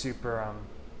think that's super. I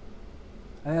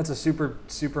think that's a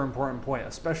super important point,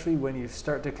 especially when you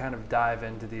start to kind of dive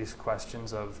into these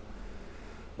questions of,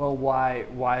 well,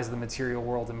 why is the material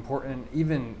world important?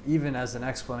 Even as an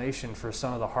explanation for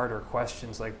some of the harder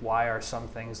questions, like why are some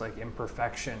things like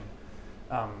imperfection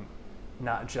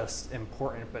not just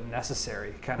important but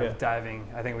necessary, kind of diving,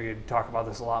 I think we could talk about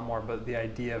this a lot more, but the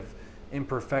idea of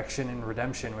imperfection and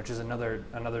redemption, which is another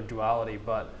duality,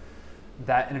 but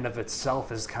that in and of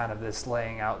itself is kind of this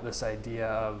laying out this idea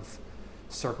of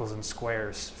circles and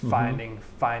squares, finding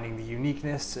the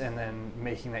uniqueness and then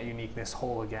making that uniqueness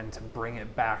whole again to bring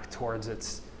it back towards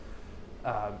its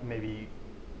maybe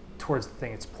towards the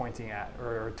thing it's pointing at,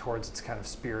 or towards its kind of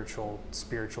spiritual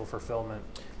fulfillment.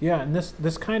 And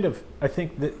this kind of, I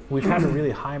think that we've had a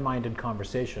really high-minded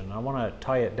conversation. I want to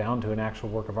tie it down to an actual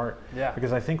work of art,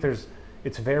 because I think there's,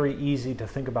 it's very easy to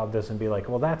think about this and be like,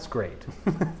 well, that's great.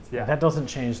 Yeah. That doesn't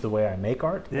change the way I make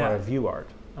art, or I view art,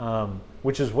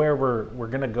 which is where we're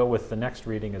going to go with the next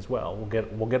reading as well.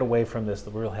 We'll get away from the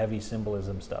real heavy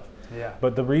symbolism stuff. Yeah.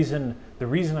 But the reason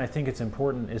I think it's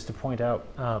important is to point out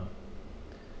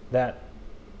that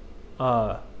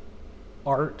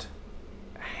art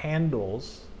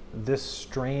handles this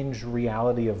strange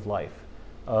reality of life,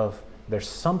 of there's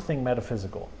something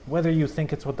metaphysical. Whether you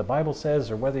think it's what the Bible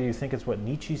says or whether you think it's what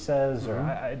Nietzsche says, or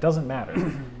it doesn't matter.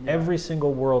 Yeah. Every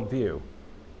single worldview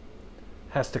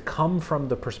has to come from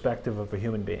the perspective of a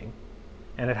human being,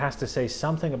 and it has to say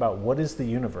something about what is the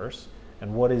universe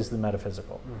and what is the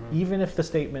metaphysical. Even if the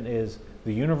statement is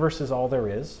the universe is all there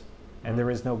is and there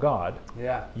is no God,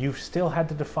 you've still had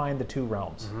to define the two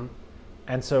realms.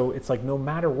 And so it's like no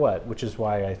matter what, which is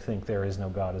why I think there is no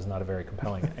God is not a very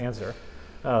compelling answer.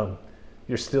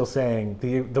 You're still saying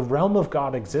the realm of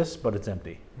God exists, but it's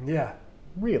empty. Yeah.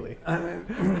 Really? I mean,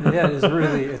 yeah, it's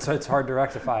really, it's hard to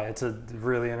rectify. It's a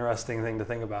really interesting thing to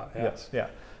think about. Yeah. Yes, yeah.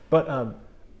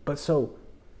 But so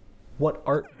what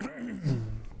art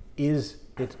is,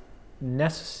 it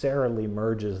necessarily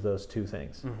merges those two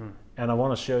things. And I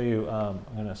want to show you, I'm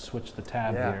going to switch the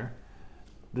tab here.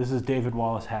 This is David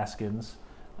Wallace Haskins.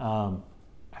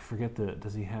 I forget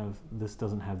this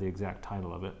doesn't have the exact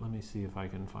title of it. Let me see if I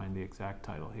can find the exact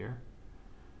title here.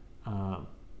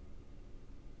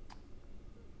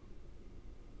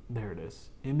 There it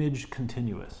is, Image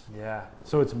Continuous. Yeah.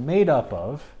 So it's made up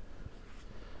of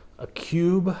a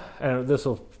cube, and this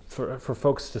will, for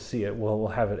folks to see it, we'll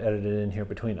have it edited in here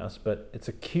between us, but it's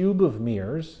a cube of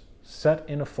mirrors set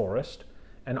in a forest,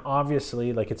 and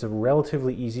obviously, like, it's a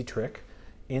relatively easy trick.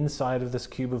 Inside of this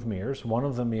cube of mirrors, one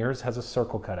of the mirrors has a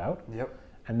circle cut out. Yep.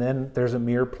 And then there's a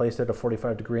mirror placed at a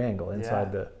 45-degree angle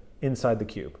inside the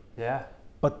cube. Yeah.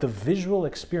 But the visual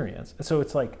experience, so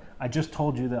it's like I just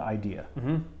told you the idea,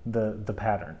 the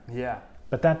pattern. Yeah.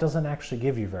 But that doesn't actually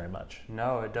give you very much.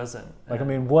 No, it doesn't. Like, I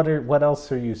mean, what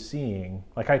else are you seeing?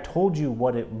 Like, I told you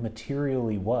what it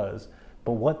materially was,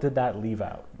 but what did that leave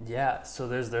out? Yeah, so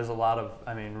there's a lot of,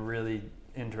 I mean, really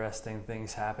interesting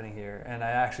things happening here. And I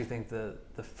actually think the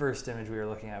first image we were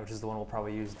looking at, which is the one we'll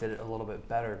probably use, did it a little bit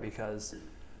better because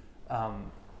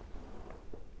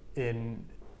in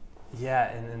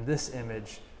this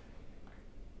image,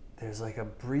 there's like a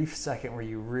brief second where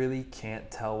you really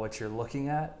can't tell what you're looking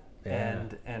at. Yeah.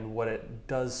 And what it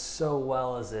does so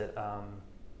well is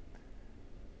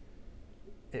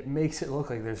it makes it look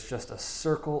like there's just a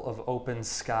circle of open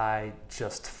sky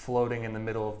just floating in the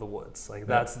middle of the woods. Like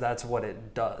that's what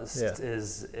it does. Yeah.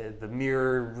 The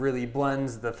mirror really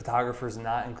blends. The photographer's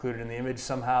not included in the image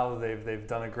somehow. They've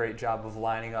done a great job of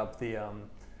lining up the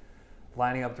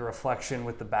reflection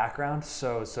with the background.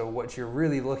 So what you're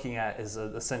really looking at is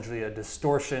essentially a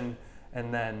distortion,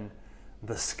 and then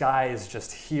the sky is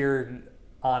just here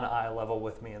on eye level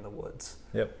with me in the woods.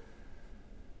 Yep.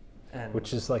 And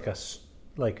which is like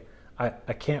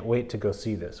I can't wait to go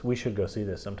see this. We should go see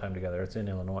this sometime together. It's in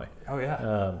Illinois. Oh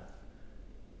yeah.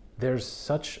 There's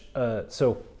such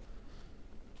so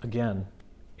again,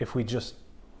 if we just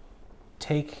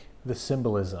take the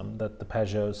symbolism that the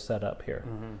Pageaus set up here,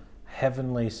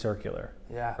 heavenly circular,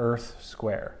 earth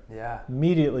square. Yeah.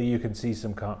 Immediately you can see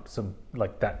some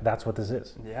like that's what this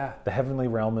is. Yeah. The heavenly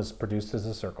realm is produced as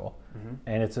a circle,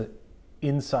 and it's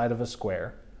inside of a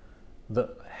square.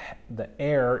 The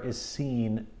air is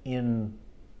seen in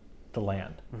the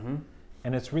land.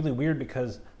 And it's really weird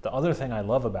because the other thing I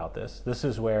love about this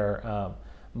is where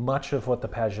much of what the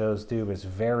Pageaus do is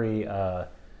very,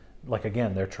 like,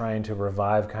 again, they're trying to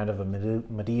revive kind of a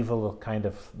medieval kind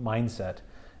of mindset.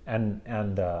 And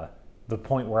the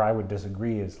point where I would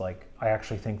disagree is, like, I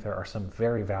actually think there are some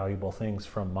very valuable things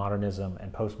from modernism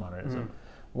and postmodernism.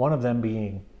 One of them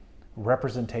being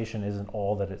representation isn't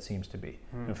all that it seems to be.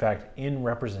 In fact, in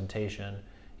representation,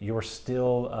 you're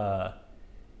still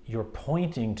you're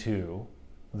pointing to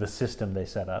the system they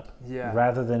set up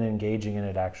rather than engaging in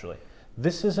it actually.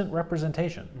 This isn't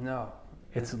representation. No.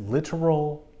 It's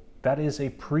literal. That is a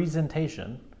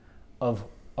presentation of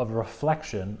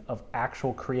reflection of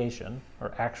actual creation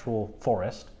or actual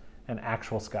forest and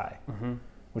actual sky,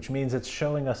 which means it's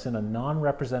showing us in a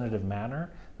non-representative manner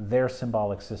their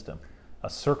symbolic system. A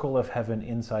circle of heaven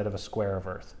inside of a square of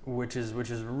earth, which is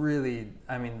really,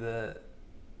 I mean,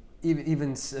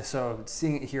 even so,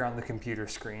 seeing it here on the computer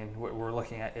screen, what we're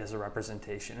looking at is a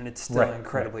representation, and it's still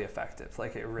incredibly effective.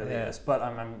 Like, it really is. But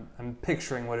I'm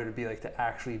picturing what it would be like to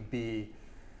actually be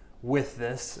with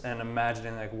this, and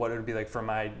imagining like what it would be like for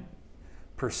my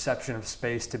perception of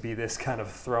space to be this kind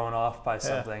of thrown off by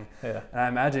something. And I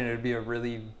imagine it would be a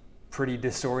really pretty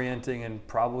disorienting and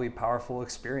probably powerful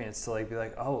experience to like be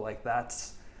like, oh, like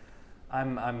that's,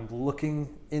 I'm looking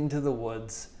into the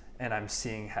woods and I'm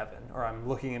seeing heaven, or I'm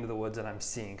looking into the woods and I'm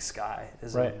seeing sky.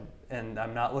 Right. And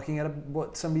I'm not looking at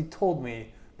what somebody told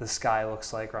me the sky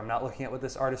looks like, or I'm not looking at what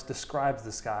this artist describes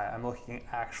the sky. I'm looking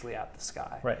actually at the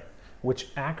sky. Right. Which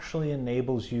actually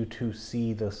enables you to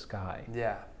see the sky.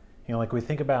 Yeah. You know, like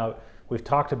we've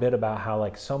talked a bit about how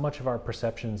like so much of our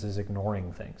perceptions is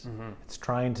ignoring things. It's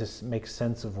trying to make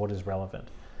sense of what is relevant.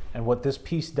 And what this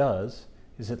piece does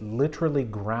is it literally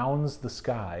grounds the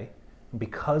sky. And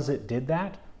because it did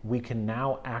that, we can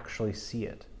now actually see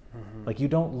it. Like you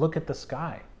don't look at the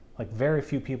sky, like very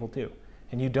few people do.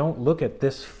 And you don't look at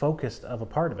this focused of a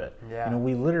part of it. Yeah. You know,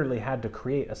 we literally had to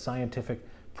create a scientific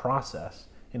process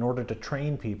in order to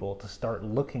train people to start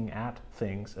looking at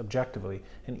things objectively.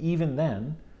 And even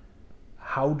then,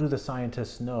 how do the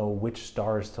scientists know which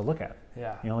stars to look at?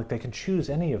 Yeah. You know, like they can choose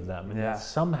any of them, and Yeah. yet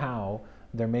somehow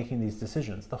they're making these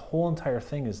decisions. The whole entire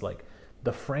thing is like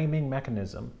the framing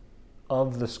mechanism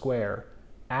of the square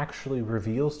actually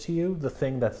reveals to you the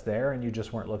thing that's there and you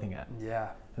just weren't looking at. Yeah.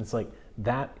 And it's like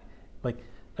that, like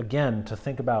again, to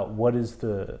think about what is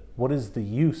the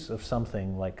use of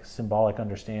something like symbolic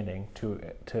understanding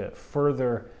to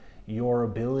further your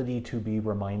ability to be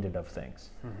reminded of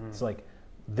things. It's like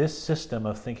this system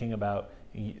of thinking about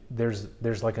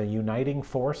there's like a uniting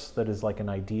force that is like an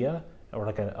idea or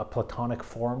like a Platonic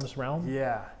forms realm.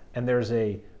 Yeah. And there's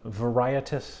a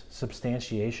varietous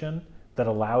substantiation that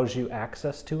allows you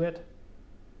access to it,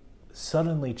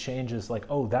 suddenly changes like,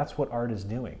 oh, that's what art is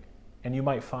doing. And you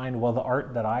might find, well, the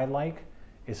art that I like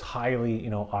is highly, you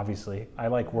know, obviously, I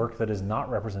like work that is not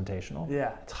representational.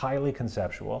 Yeah. It's highly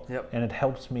conceptual. Yep. And it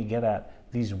helps me get at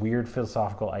these weird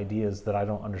philosophical ideas that I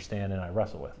don't understand and I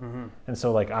wrestle with. And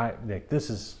so like I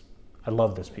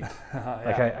love this piece.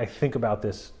 Like I think about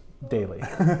this daily,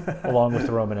 along with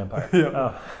the Roman Empire.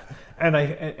 Yep.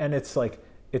 And it's like,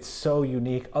 it's so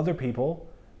unique. Other people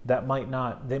that might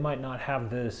not have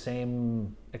the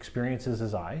same experiences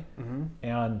as I,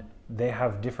 and they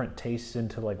have different tastes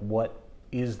into like what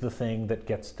is the thing that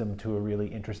gets them to a really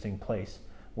interesting place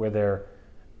where they're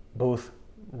both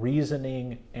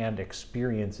reasoning and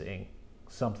experiencing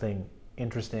something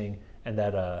interesting, and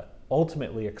that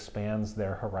ultimately expands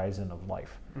their horizon of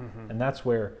life. And that's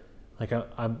where like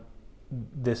I'm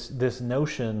this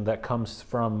notion that comes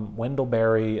from Wendell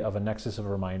Berry of A Nexus of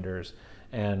Reminders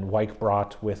and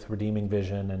Weichbrot with Redeeming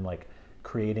Vision and like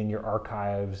creating your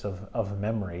archives of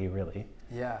memory, really.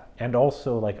 Yeah. And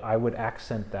also like I would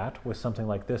accent that with something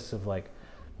like this of like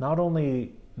not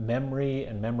only memory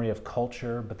and memory of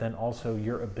culture, but then also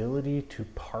your ability to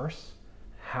parse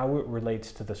how it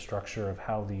relates to the structure of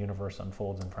how the universe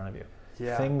unfolds in front of you.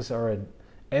 Yeah.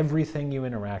 Everything you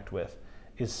interact with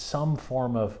is some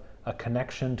form of a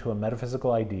connection to a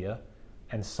metaphysical idea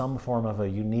and some form of a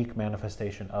unique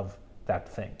manifestation of that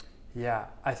thing. Yeah,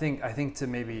 I think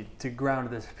to ground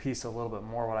this piece a little bit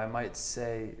more, what I might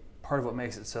say, part of what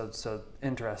makes it so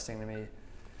interesting to me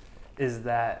is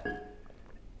that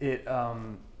it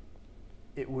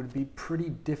would be pretty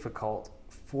difficult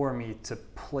for me to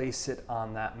place it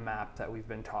on that map that we've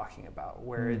been talking about,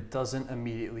 where it doesn't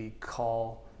immediately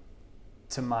call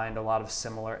to mind a lot of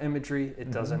similar imagery.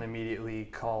 It doesn't immediately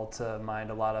call to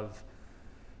mind a lot of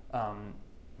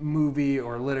movie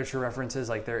or literature references.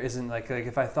 Like there isn't like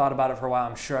if I thought about it for a while,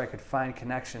 I'm sure I could find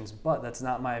connections, but that's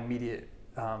not my immediate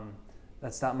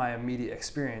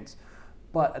experience.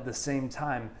 But at the same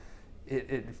time,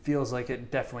 it feels like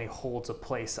it definitely holds a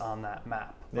place on that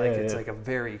map. Like it's like a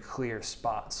very clear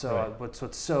spot. So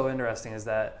what's so interesting is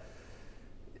that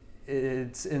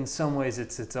it's in some ways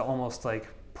it's almost like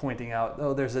pointing out,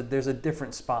 oh, there's a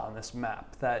different spot on this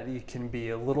map that you can be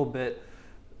a little bit,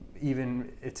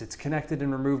 even it's connected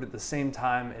and removed at the same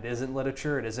time. It isn't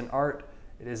literature, it isn't art,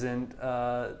 it isn't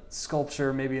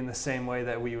sculpture maybe in the same way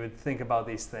that we would think about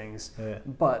these things,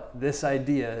 but this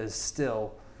idea is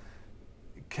still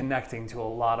connecting to a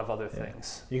lot of other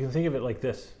things. You can think of it like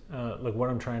this, like what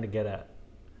I'm trying to get at.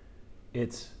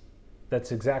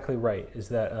 That's exactly right, is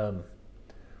that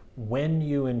when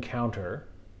you encounter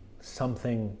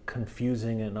something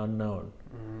confusing and unknown,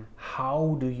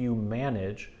 how do you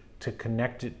manage to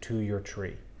connect it to your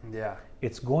tree? Yeah.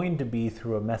 It's going to be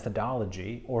through a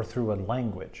methodology or through a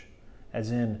language,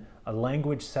 as in a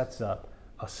language sets up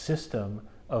a system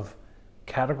of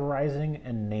categorizing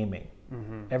and naming.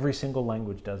 Every single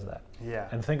language does that. Yeah.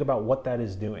 And think about what that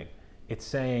is doing. It's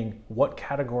saying, what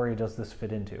category does this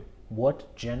fit into?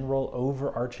 What general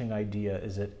overarching idea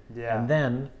is it? Yeah. And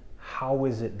then how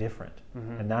is it different?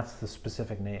 And that's the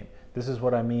specific name. This is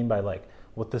what I mean by like,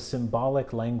 What the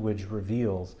symbolic language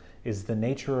reveals is the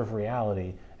nature of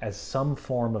reality as some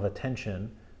form of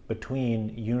attention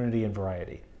between unity and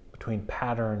variety, between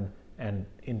pattern and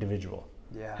individual.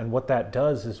 Yeah. And what that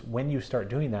does is when you start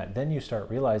doing that, then you start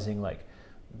realizing like,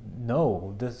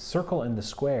 no, the circle and the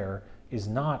square is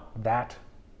not that,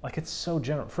 like it's so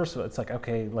general. First of all, it's like,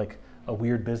 okay, like a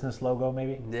weird business logo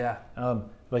maybe. Yeah.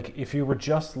 Like if you were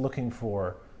just looking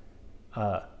for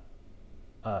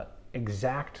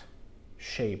exact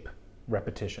shape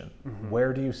repetition,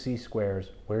 where do you see squares?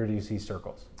 Where do you see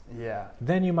circles? Yeah.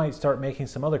 Then you might start making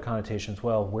some other connotations.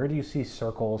 Well, where do you see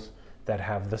circles that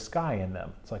have the sky in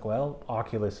them? It's like, well,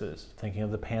 oculuses, thinking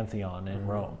of the Pantheon in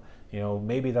Rome. You know,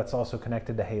 maybe that's also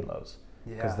connected to halos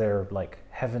because they're like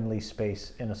heavenly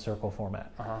space in a circle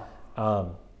format.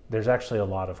 There's actually a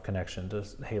lot of connection to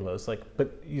halos. Like,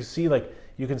 but you see, like,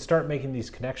 you can start making these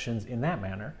connections in that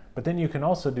manner, but then you can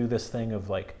also do this thing of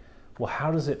like, well,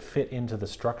 how does it fit into the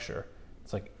structure?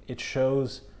 It's like, it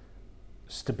shows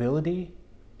stability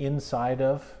inside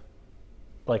of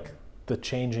like the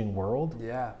changing world.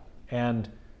 Yeah. And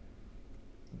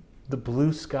the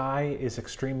blue sky is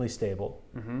extremely stable.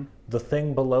 The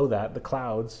thing below that, the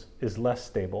clouds, is less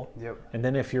stable. Yep. And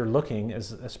then if you're looking,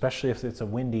 especially if it's a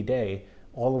windy day,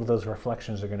 all of those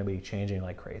reflections are going to be changing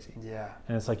like crazy. Yeah.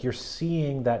 And it's like you're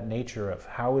seeing that nature of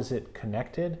how is it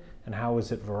connected and how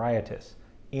is it varietous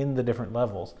in the different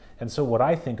levels. And so what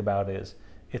I think about is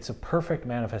it's a perfect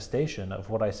manifestation of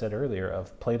what I said earlier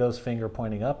of Plato's finger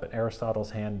pointing up and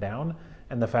Aristotle's hand down,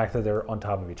 and the fact that they're on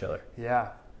top of each other. Yeah.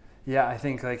 Yeah, I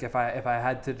think like if I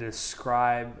had to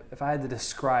describe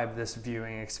this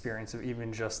viewing experience of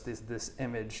even just this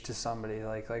image to somebody,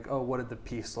 like oh, what did the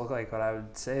piece look like? What I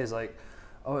would say is like,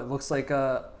 oh, it looks like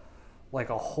a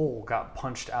hole got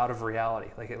punched out of reality.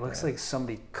 Like it looks like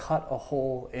somebody cut a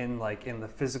hole in the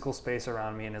physical space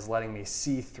around me and is letting me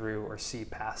see through or see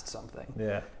past something.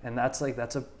 Yeah. And that's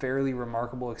a fairly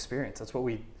remarkable experience. That's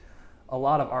what a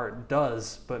lot of art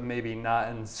does, but maybe not.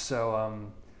 And so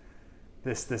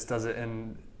this does it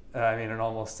in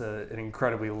almost an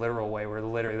incredibly literal way, where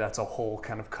literally that's a hole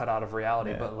kind of cut out of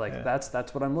reality. But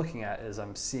that's what I'm looking at, is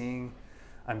I'm seeing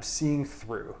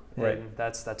through. Right. And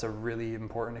that's a really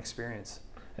important experience.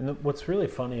 And what's really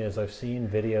funny is I've seen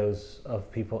videos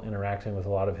of people interacting with a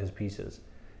lot of his pieces,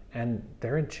 and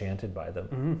they're enchanted by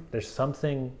them. There's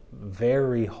something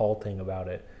very halting about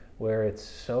it, where it's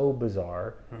so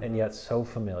bizarre and yet so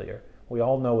familiar. We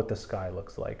all know what the sky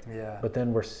looks like, but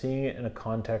then we're seeing it in a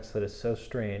context that is so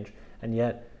strange, and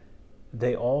yet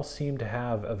they all seem to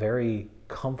have a very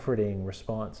comforting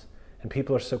response. And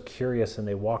people are so curious, and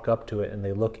they walk up to it and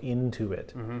they look into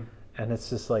it, and it's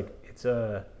just like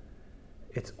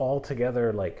it's all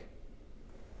together, like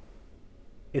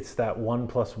it's that 1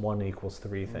 + 1 =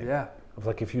 3 thing. Yeah. Of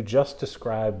like, if you just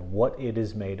describe what it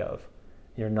is made of,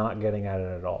 you're not getting at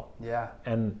it at all. Yeah.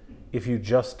 And if you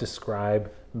just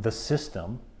describe the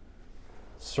system,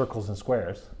 circles and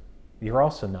squares, you're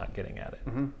also not getting at it.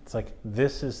 It's like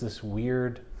this is this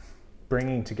weird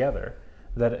bringing together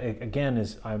that, again,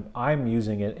 is I'm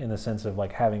using it in the sense of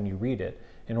like having you read it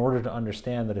in order to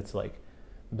understand that it's like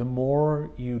the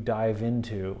more you dive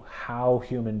into how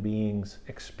human beings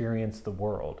experience the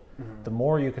world, the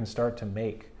more you can start to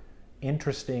make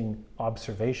interesting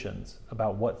observations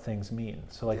about what things mean.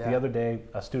 So like the other day,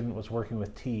 a student was working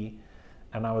with tea,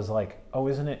 and I was like, oh,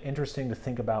 isn't it interesting to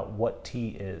think about what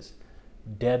tea is?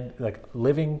 Dead, like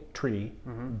living tree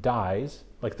dies,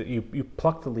 like you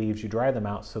pluck the leaves, you dry them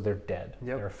out, so they're dead.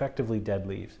 They're effectively dead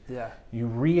leaves. Yeah. You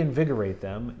reinvigorate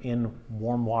them in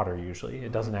warm water usually.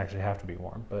 It doesn't actually have to be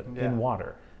warm, but in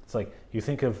water. It's like you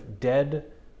think of dead,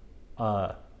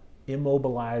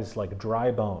 immobilized, like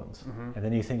dry bones, and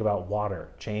then you think about water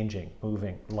changing,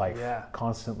 moving, life,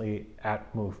 constantly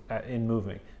in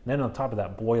moving. And then on top of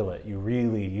that, boil it.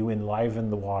 You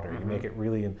enliven the water. You make it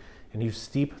really, and you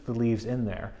steep the leaves in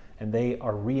there, and they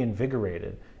are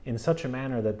reinvigorated in such a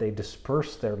manner that they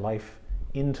disperse their life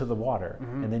into the water,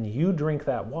 and then you drink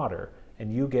that water,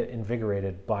 and you get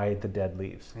invigorated by the dead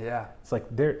leaves. Yeah, it's like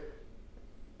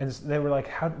and they were like,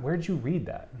 where'd you read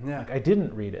that? Yeah. Like, I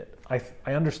didn't read it. I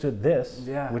understood this,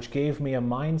 which gave me a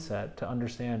mindset to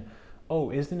understand, oh,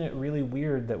 isn't it really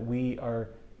weird that we are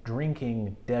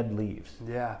drinking dead leaves?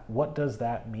 Yeah. What does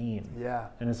that mean? Yeah.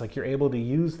 And it's like you're able to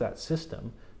use that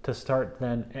system to start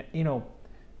then,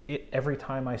 every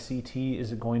time I see tea,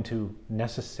 is it going to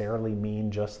necessarily mean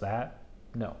just that?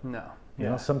 No. No. You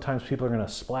know, sometimes people are going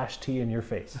to splash tea in your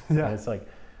face. Yeah. And it's like,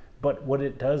 but what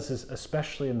it does is,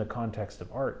 especially in the context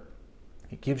of art,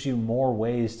 it gives you more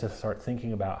ways to start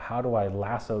thinking about, how do I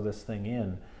lasso this thing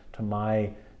in to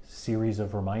my series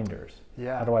of reminders?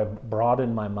 Yeah. How do I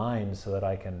broaden my mind so that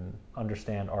I can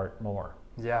understand art more?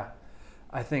 Yeah.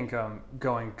 I think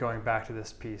going back to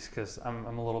this piece, because I'm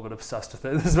a little bit obsessed with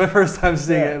it. This is my first time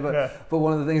seeing it, but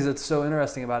one of the things that's so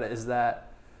interesting about it is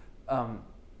that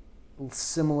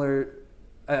similar,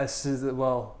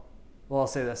 well, I'll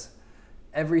say this.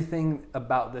 Everything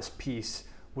about this piece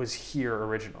was here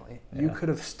originally. You could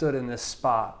have stood in this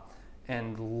spot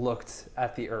and looked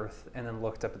at the earth, and then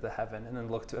looked up at the heaven, and then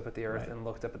looked up at the earth, and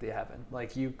looked up at the heaven.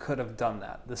 Like, you could have done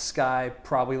that. The sky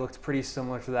probably looked pretty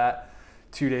similar to that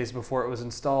 2 days before it was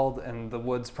installed, and the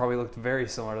woods probably looked very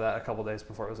similar to that a couple days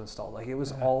before it was installed. Like, it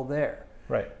was all there.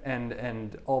 Right.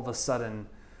 And all of a sudden,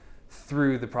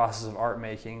 through the process of art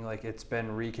making, like, it's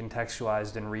been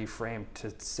recontextualized and reframed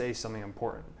to say something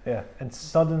important. Yeah. And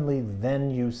suddenly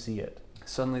then you see it.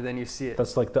 Suddenly then you see it.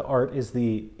 That's like the art is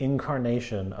the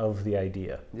incarnation of the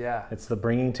idea. Yeah. It's the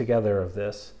bringing together of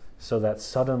this so that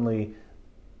suddenly,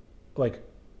 like,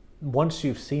 once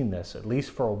you've seen this, at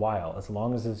least for a while, as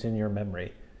long as it's in your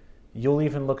memory, you'll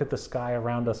even look at the sky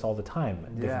around us all the time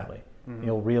differently. Mm-hmm.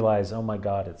 You'll realize, oh my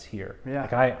God, it's here. Yeah.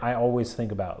 Like I always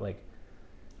think about, like,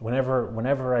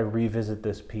 whenever I revisit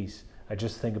this piece, I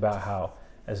just think about how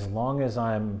as long as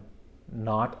I'm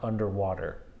not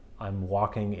underwater, I'm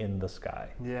walking in the sky.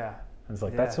 Yeah. And it's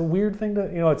like, that's a weird thing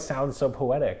to, it sounds so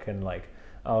poetic and like,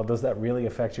 oh, does that really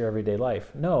affect your everyday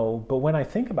life? No, but when I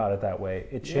think about it that way,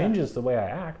 it changes the way I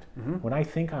act. Mm-hmm. When I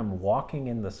think I'm walking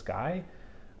in the sky,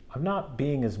 I'm not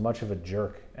being as much of a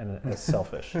jerk and as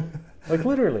selfish. Like,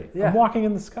 literally, I'm walking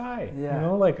in the sky.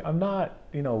 Yeah. Like, I'm not,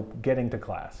 getting to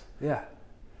class. Yeah.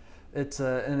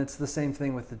 And it's the same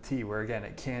thing with the tea, where again,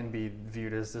 it can be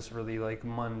viewed as this really like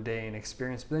mundane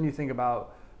experience. But then you think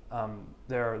about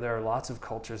there are lots of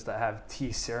cultures that have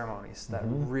tea ceremonies that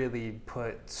really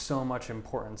put so much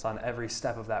importance on every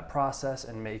step of that process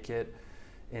and make it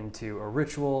into a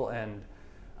ritual. And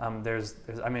there's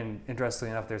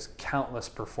interestingly enough, there's countless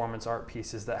performance art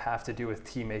pieces that have to do with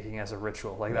tea making as a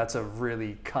ritual. Like, that's a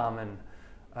really common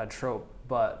trope.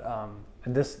 But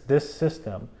and this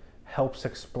system helps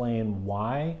explain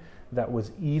why that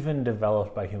was even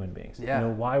developed by human beings. Yeah.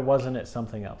 Why wasn't it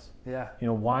something else? Yeah.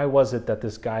 Why was it that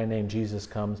this guy named Jesus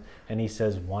comes and he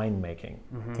says winemaking?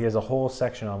 Mm-hmm. He has a whole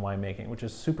section on winemaking, which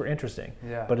is super interesting.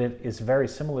 Yeah. But it is very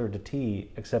similar to tea,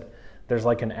 except there's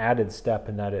like an added step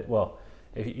in that if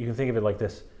you can think of it like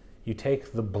this. You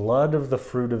take the blood of the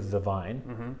fruit of the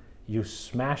vine, you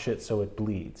smash it so it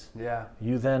bleeds. Yeah.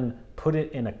 You then put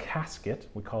it in a casket,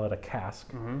 we call it a cask,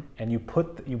 and you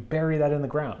bury that in the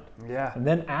ground. Yeah. And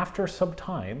then after some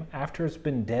time, after it's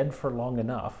been dead for long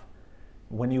enough,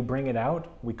 when you bring it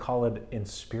out, we call it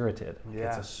inspirited. Yeah.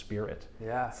 It's a spirit.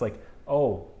 Yeah. It's like,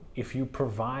 if you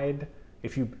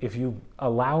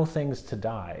allow things to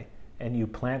die and you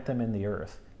plant them in the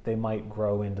earth, they might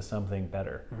grow into something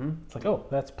better. It's like,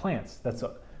 that's plants.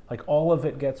 Like, all of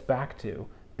it gets back to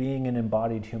being an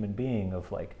embodied human being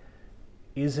of like,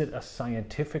 is it a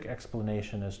scientific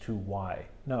explanation as to why?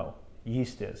 No,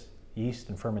 yeast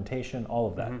and fermentation, all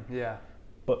of that. Yeah.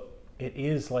 But it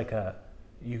is like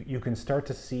you can start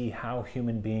to see how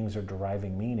human beings are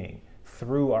deriving meaning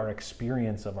through our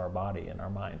experience of our body and our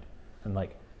mind. And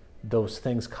like, those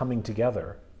things coming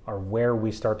together are where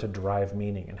we start to derive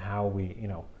meaning, and how we,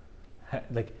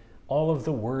 like, all of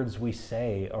the words we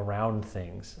say around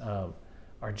things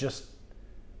are just,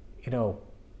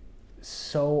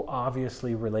 so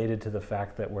obviously related to the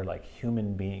fact that we're like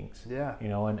human beings. Yeah.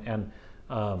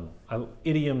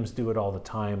 Idioms do it all the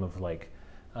time of like,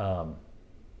 Norm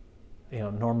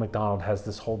Macdonald has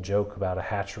this whole joke about a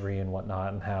hatchery and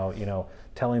whatnot, and how,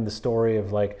 telling the story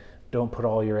of like, don't put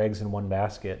all your eggs in one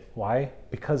basket. Why?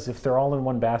 Because if they're all in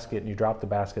one basket and you drop the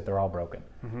basket, they're all broken.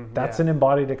 That's an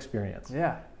embodied experience.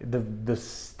 Yeah. The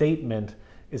statement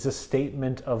is a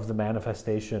statement of the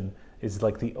manifestation, is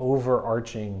like the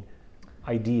overarching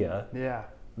idea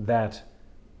that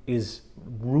is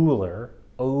ruler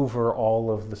over all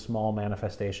of the small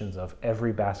manifestations of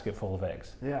every basket full of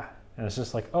eggs. Yeah. And it's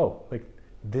just like,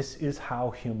 this is how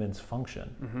humans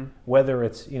function. Whether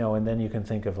it's, and then you can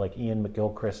think of like Ian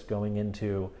McGilchrist going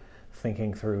into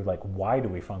thinking through like, why do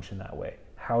we function that way?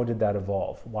 How did that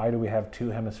evolve? Why do we have two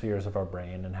hemispheres of our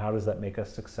brain? And how does that make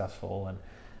us successful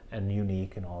and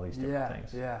unique and all these different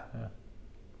things? Yeah.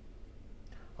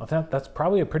 Well, that's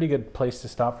probably a pretty good place to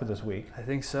stop for this week. I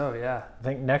think so, yeah. I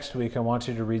think next week I want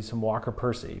you to read some Walker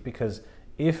Percy, because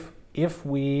if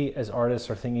we as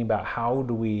artists are thinking about how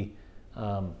do we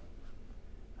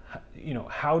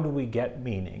get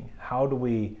meaning? How do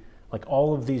we, like,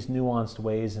 all of these nuanced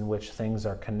ways in which things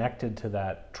are connected to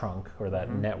that trunk or that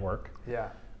network? Yeah.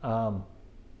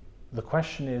 the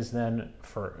question is then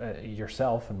for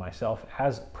yourself and myself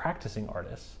as practicing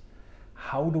artists,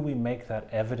 how do we make that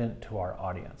evident to our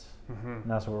audience? And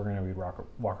that's what we're going to read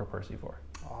Walker Percy for.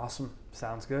 Awesome.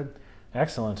 Sounds good.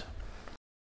 Excellent.